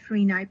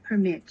suffering I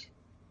permit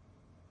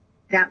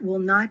that will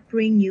not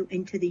bring you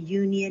into the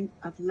union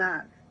of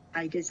love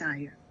I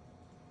desire.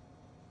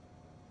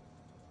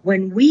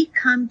 When we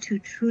come to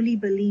truly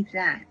believe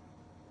that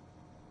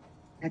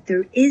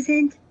there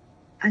isn't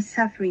a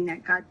suffering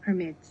that God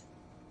permits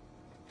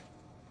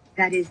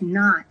that is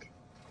not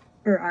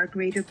for our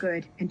greater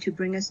good and to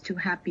bring us to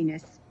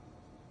happiness.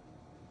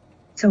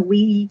 So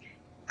we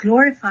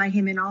glorify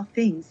him in all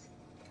things,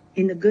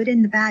 in the good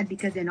and the bad,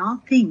 because in all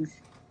things,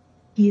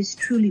 he is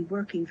truly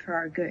working for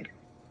our good.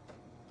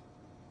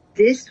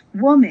 This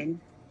woman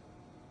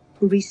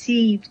who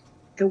received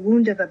the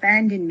wound of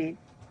abandonment,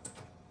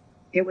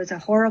 it was a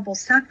horrible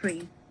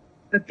suffering,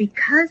 but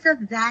because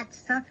of that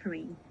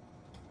suffering,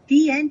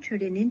 she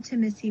entered an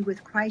intimacy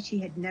with Christ she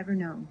had never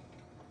known.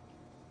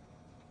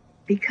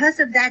 Because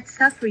of that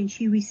suffering,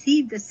 she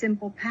received the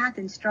simple path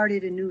and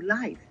started a new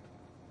life.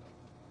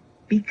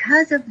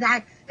 Because of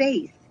that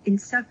faith in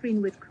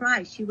suffering with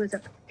Christ, she was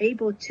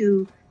able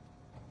to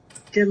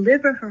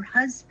deliver her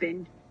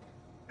husband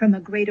from a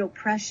great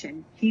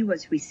oppression he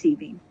was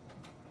receiving.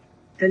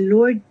 The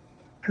Lord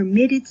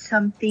permitted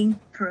something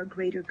for a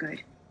greater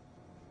good.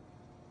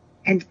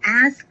 And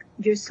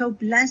you're so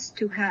blessed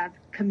to have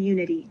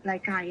community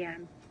like I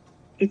am.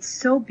 It's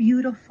so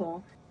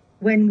beautiful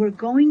when we're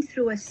going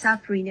through a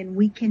suffering and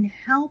we can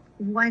help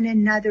one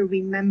another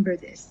remember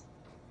this.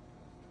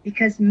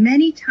 Because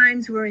many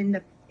times we're in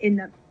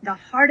the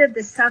heart of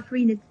the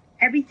suffering,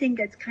 everything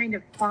gets kind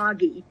of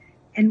foggy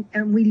and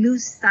we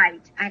lose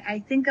sight.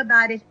 I think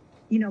about it,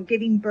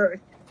 giving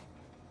birth.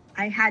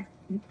 I had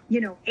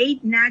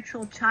 8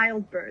 natural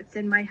childbirths,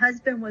 and my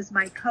husband was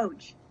my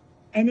coach.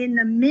 And in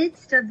the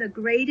midst of the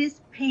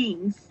greatest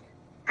pains,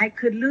 I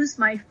could lose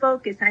my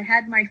focus. I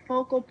had my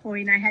focal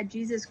point. I had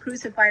Jesus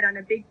crucified on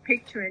a big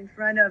picture in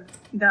front of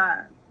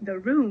the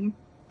room.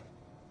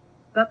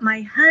 But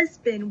my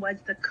husband was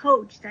the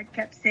coach that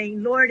kept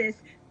saying, Lourdes,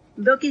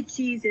 look at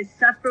Jesus,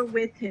 suffer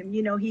with him.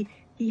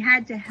 He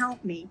had to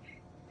help me.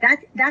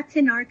 That's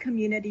in our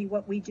community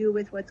what we do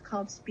with what's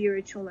called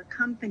spiritual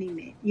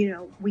accompaniment.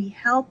 We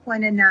help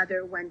one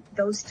another when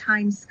those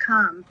times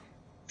come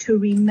to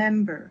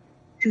remember,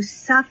 to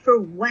suffer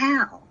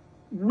well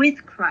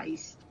with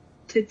Christ,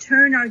 to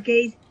turn our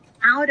gaze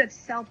out of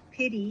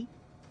self-pity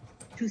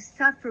to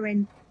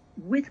suffering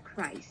with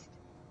Christ,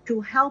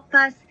 to help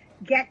us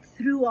get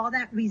through all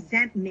that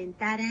resentment,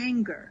 that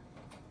anger,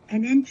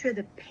 and enter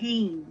the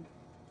pain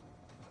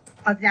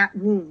of that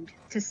wound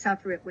to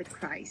suffer it with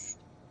Christ.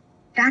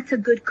 That's a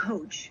good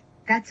coach.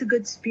 That's a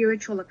good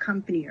spiritual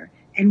accompanier.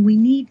 And we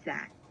need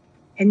that.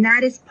 And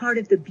that is part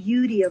of the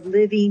beauty of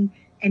living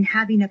and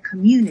having a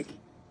community.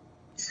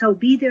 So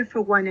be there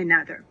for one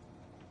another.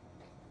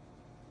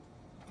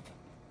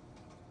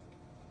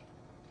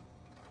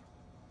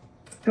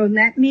 So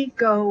let me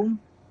go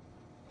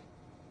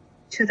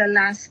to the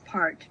last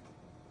part.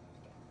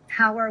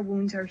 How our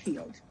wounds are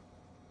healed.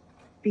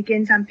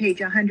 Begins on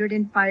page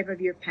 105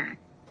 of your pack.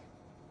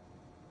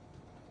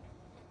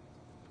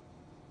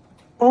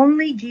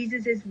 Only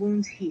Jesus'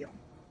 wounds heal.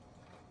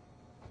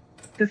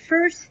 The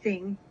first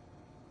thing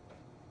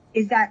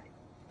is that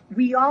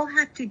we all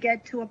have to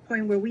get to a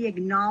point where we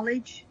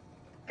acknowledge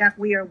that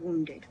we are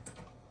wounded.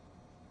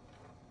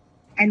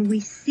 And we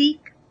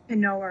seek to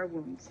know our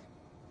wounds.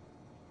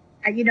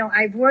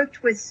 I've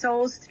worked with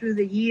souls through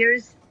the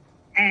years,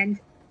 and,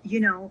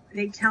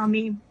 they tell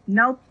me,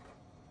 nope,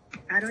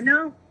 I don't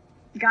know.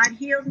 God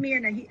healed me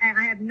and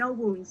I have no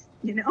wounds,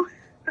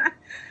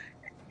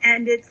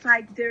 And it's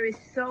like they're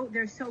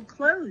so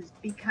closed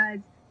because,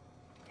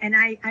 and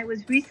I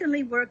was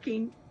recently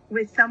working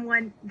with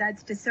someone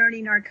that's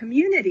discerning our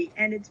community,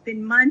 and it's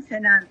been months,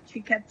 and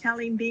she kept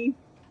telling me,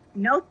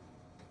 nope,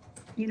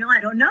 I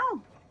don't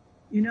know,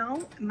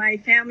 my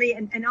family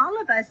and all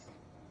of us,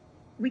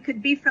 we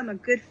could be from a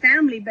good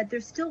family, but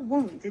there's still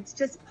wounds. It's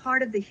just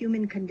part of the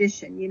human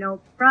condition,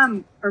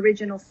 from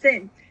original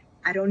sin.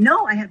 I don't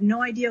know. I have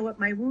no idea what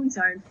my wounds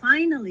are. And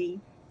finally,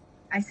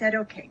 I said,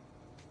 okay,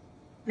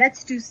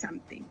 let's do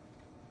something.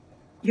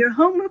 Your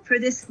homework for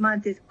this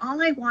month is all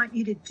I want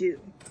you to do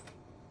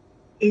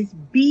is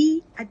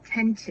be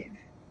attentive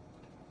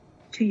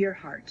to your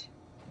heart.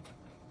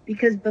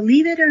 Because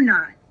believe it or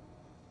not,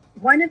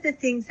 one of the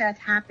things that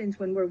happens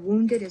when we're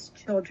wounded as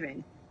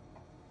children,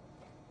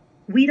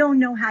 we don't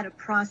know how to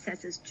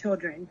process as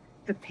children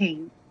the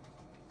pain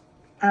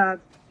of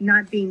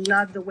not being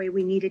loved the way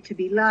we needed to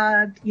be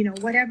loved,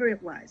 whatever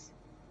it was.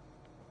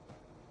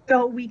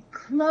 So we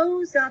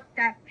close up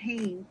that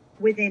pain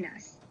within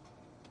us.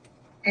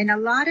 And a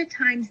lot of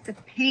times the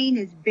pain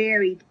is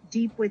buried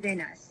deep within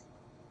us.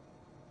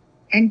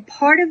 And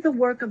part of the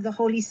work of the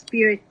Holy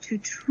Spirit to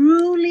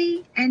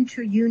truly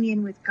enter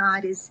union with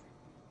God is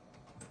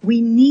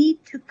we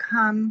need to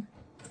come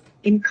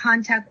in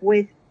contact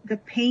with the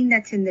pain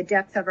that's in the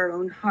depth of our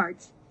own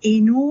hearts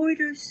in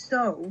order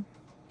so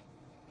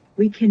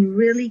we can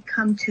really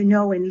come to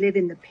know and live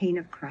in the pain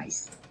of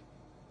Christ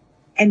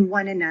and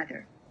one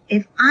another.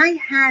 If I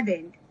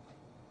haven't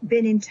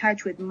been in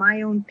touch with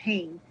my own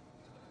pain,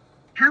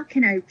 how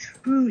can I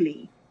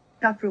truly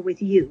suffer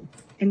with you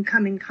and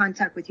come in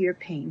contact with your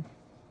pain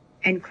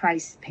and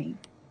Christ's pain?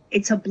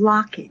 It's a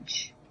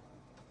blockage.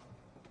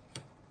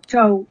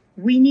 So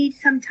we need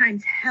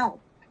sometimes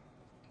help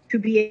to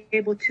be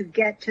able to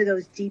get to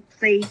those deep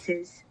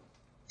places,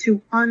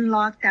 to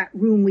unlock that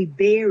room we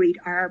buried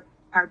our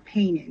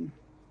pain in.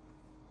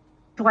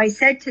 So I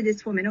said to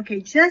this woman,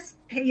 okay, just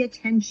pay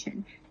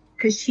attention,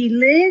 because she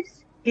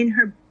lives in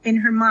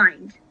her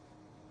mind,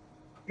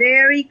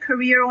 very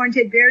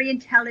career-oriented, very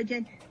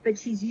intelligent, but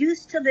she's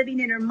used to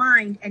living in her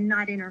mind and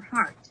not in her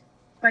heart.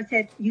 So I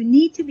said, you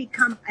need to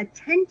become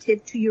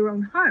attentive to your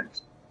own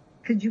heart,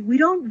 because we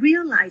don't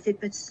realize it,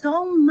 but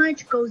so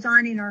much goes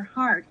on in our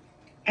heart.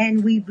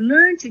 And we've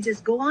learned to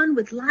just go on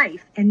with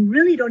life and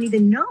really don't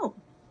even know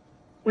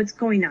what's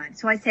going on.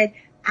 So I said,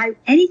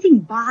 anything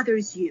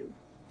bothers you,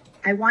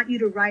 I want you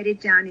to write it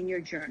down in your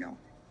journal.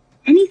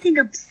 Anything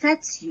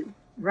upsets you,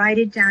 write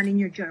it down in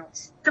your journal.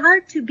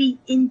 Start to be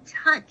in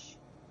touch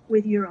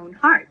with your own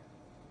heart.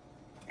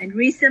 And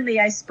recently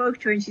I spoke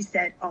to her and she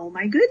said, oh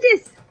my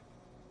goodness,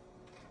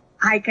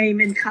 I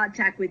came in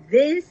contact with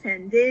this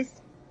and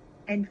this.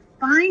 And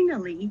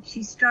finally,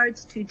 she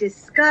starts to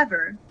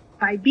discover,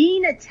 by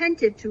being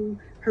attentive to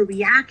her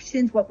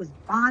reactions, what was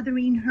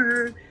bothering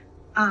her,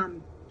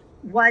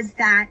 was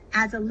that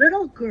as a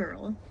little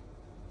girl,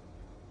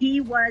 she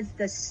was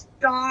the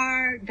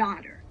star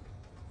daughter.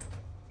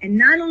 And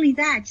not only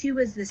that, she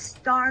was the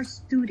star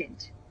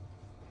student.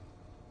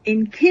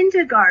 In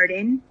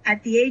kindergarten,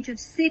 at the age of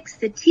 6,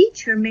 the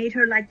teacher made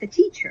her like the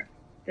teacher.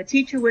 The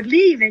teacher would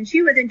leave and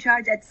she was in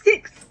charge at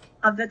 6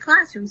 of the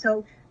classroom.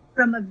 So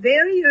From a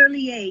very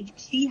early age,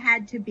 she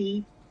had to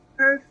be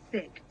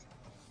perfect,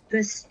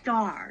 the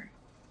star.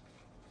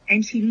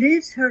 And she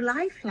lives her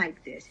life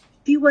like this.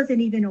 She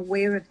wasn't even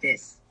aware of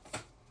this.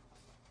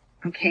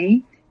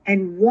 Okay?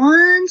 And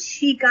once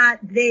she got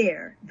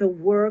there, the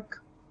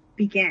work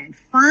began.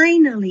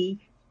 Finally,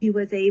 she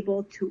was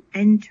able to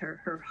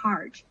enter her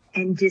heart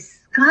and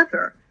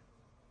discover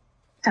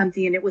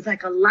something. And it was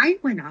like a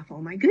light went off.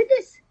 Oh my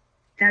goodness.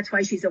 That's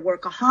why she's a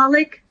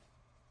workaholic.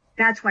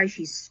 That's why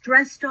she's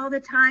stressed all the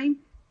time.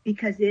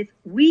 Because if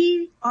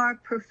we are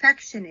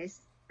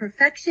perfectionists,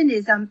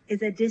 perfectionism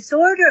is a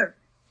disorder.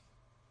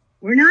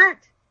 We're not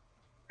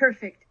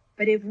perfect.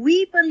 But if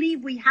we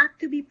believe we have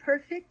to be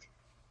perfect,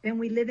 then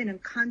we live in a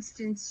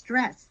constant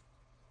stress.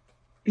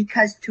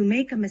 Because to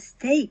make a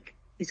mistake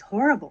is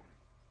horrible.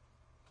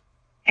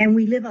 And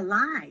we live a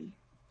lie.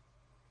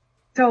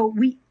 So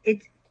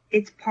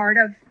it's part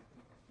of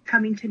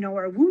coming to know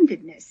our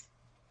woundedness.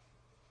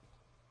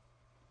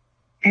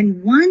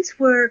 And once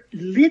we're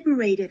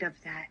liberated of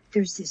that,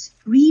 there's this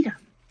freedom,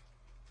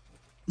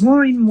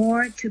 more and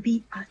more, to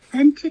be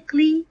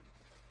authentically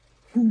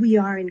who we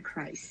are in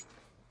Christ.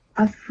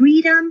 A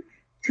freedom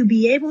to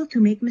be able to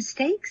make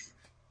mistakes.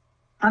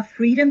 A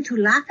freedom to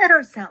laugh at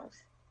ourselves.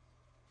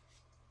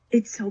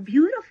 It's so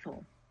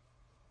beautiful.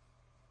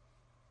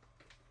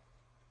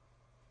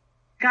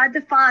 God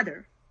the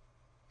Father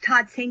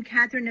taught St.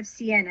 Catherine of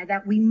Siena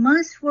that we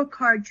must work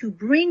hard to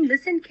bring,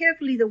 listen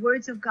carefully, the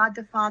words of God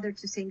the Father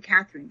to St.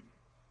 Catherine.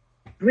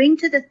 Bring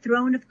to the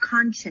throne of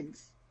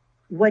conscience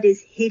what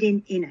is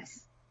hidden in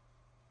us.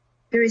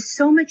 There is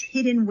so much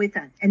hidden with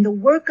us. And the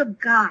work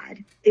of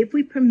God, if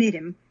we permit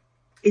him,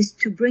 is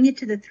to bring it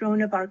to the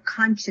throne of our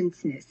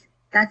consciousness.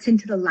 That's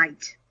into the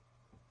light.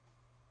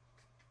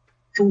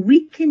 So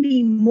we can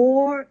be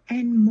more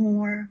and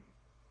more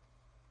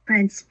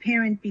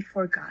transparent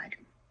before God.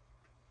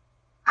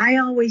 I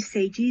always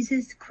say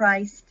Jesus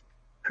Christ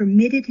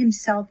permitted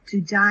himself to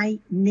die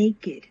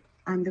naked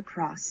on the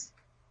cross.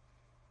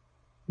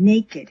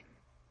 Naked.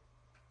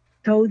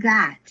 So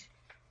that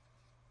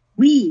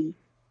we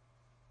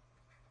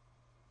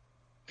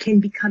can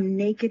become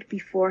naked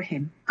before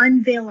him.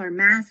 Unveil our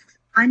masks,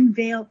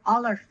 unveil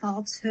all our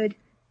falsehood,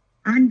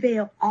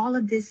 unveil all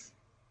of this,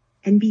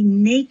 and be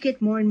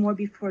naked more and more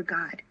before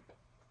God.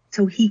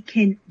 So he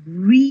can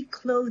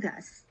reclothe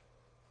us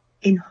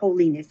in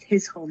holiness,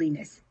 his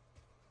holiness.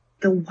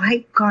 The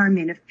white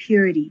garment of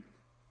purity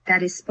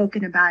that is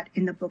spoken about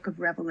in the book of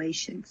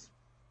Revelations.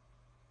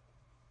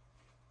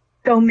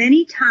 So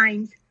many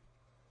times,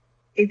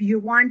 if you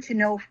want to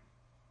know, how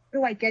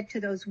do I get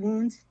to those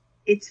wounds?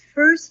 It's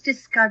first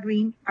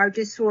discovering our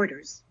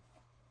disorders.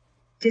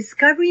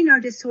 Discovering our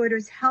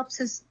disorders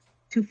helps us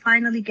to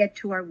finally get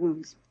to our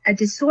wounds. A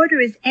disorder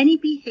is any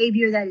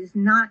behavior that is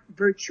not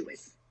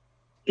virtuous,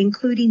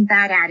 including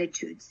bad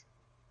attitudes.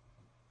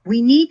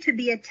 We need to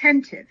be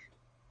attentive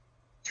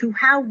to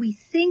how we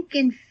think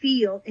and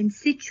feel in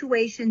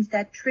situations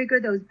that trigger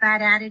those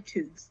bad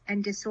attitudes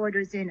and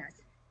disorders in us.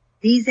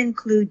 These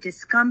include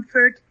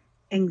discomfort,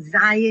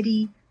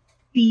 anxiety,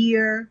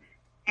 fear,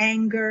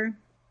 anger.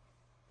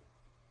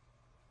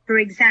 For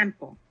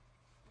example,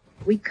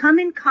 we come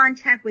in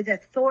contact with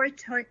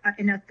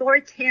an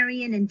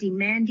authoritarian and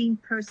demanding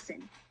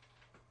person,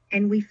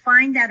 and we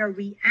find that our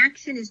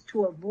reaction is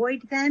to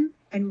avoid them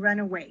and run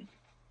away.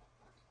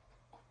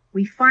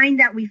 We find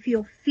that we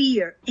feel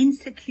fear,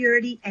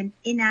 insecurity, and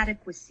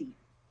inadequacy.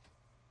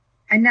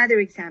 Another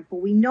example,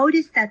 we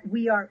notice that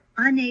we are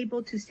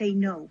unable to say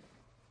no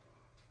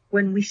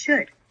when we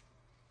should.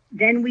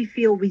 Then we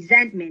feel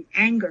resentment,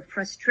 anger,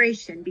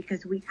 frustration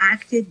because we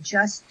acted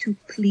just to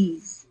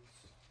please.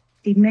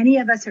 See, many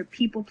of us are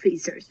people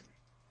pleasers.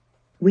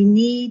 We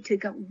need to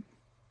go.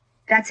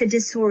 That's a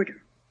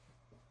disorder.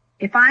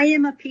 If I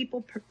am a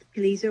people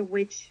pleaser,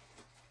 which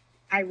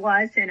I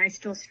was and I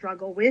still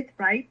struggle with,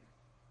 right?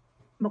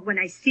 But when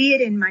I see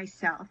it in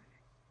myself,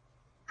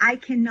 I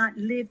cannot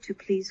live to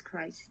please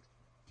Christ.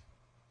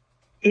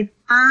 If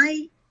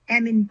I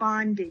am in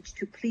bondage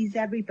to please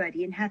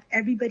everybody and have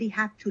everybody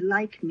have to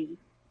like me,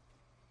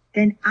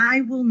 then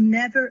I will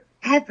never,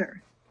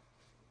 ever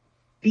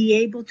be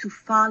able to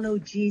follow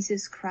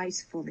Jesus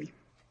Christ fully.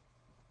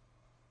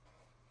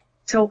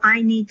 So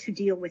I need to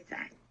deal with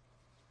that.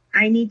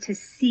 I need to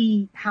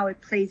see how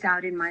it plays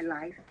out in my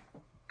life.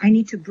 I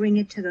need to bring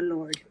it to the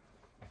Lord.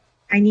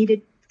 I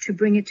need to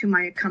bring it to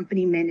my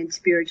accompaniment in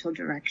spiritual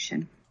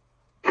direction.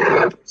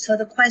 So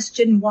the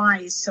question why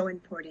is so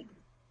important.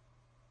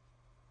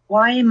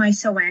 Why am I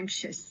so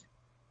anxious?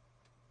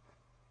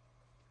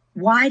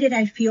 Why did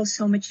I feel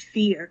so much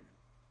fear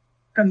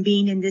from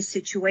being in this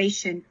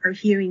situation or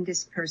hearing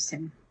this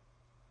person?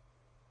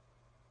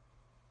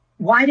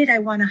 Why did I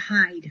want to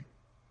hide?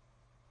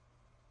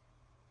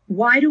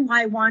 Why do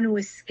I want to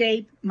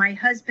escape my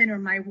husband or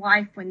my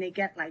wife when they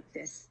get like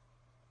this?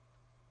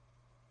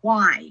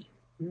 Why?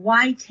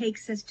 Why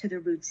takes us to the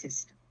root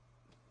system?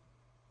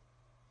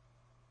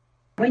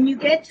 When you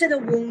get to the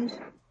wound,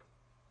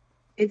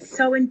 it's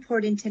so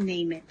important to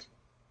name it.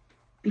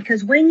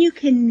 Because when you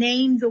can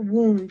name the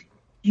wound,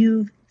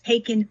 you've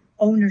taken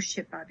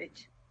ownership of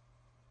it.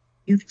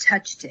 You've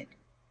touched it.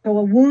 So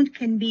a wound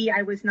can be,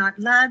 I was not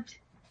loved,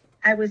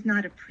 I was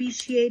not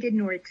appreciated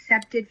nor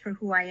accepted for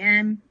who I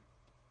am.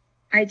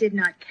 I did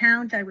not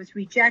count, I was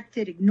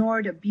rejected,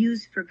 ignored,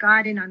 abused,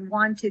 forgotten,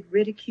 unwanted,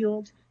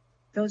 ridiculed.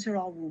 Those are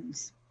all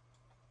wounds.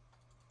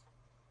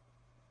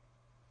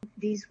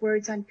 These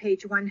words on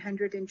page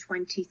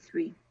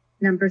 123,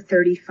 number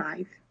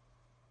 35.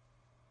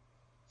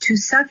 To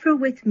suffer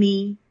with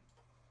me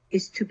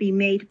is to be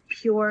made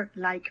pure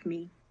like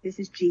me. This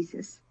is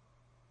Jesus.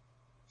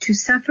 To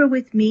suffer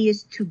with me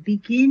is to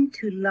begin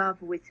to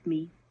love with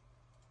me.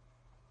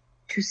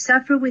 To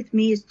suffer with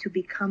me is to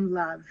become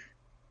love.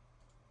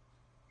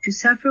 To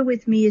suffer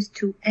with me is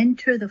to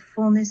enter the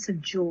fullness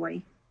of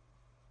joy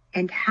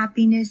and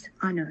happiness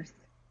on earth.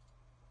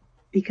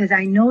 Because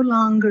I no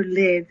longer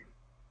live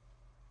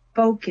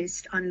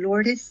focused on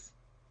Lourdes.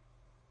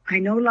 I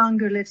no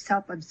longer live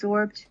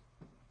self-absorbed,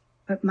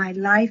 but my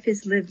life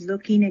is lived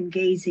looking and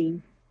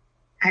gazing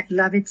at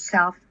love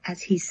itself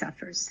as he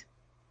suffers.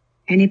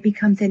 And it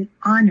becomes an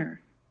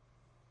honor.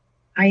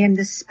 I am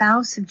the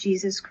spouse of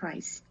Jesus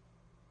Christ.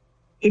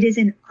 It is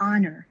an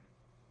honor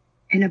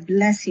and a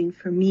blessing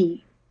for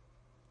me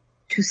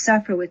to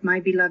suffer with my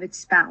beloved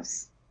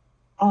spouse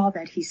all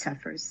that he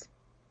suffers.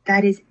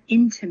 That is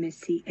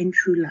intimacy and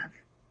true love.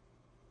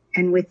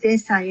 And with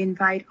this, I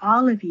invite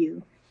all of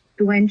you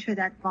to enter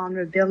that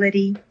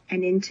vulnerability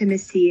and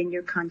intimacy in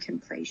your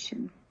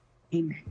contemplation. Amen.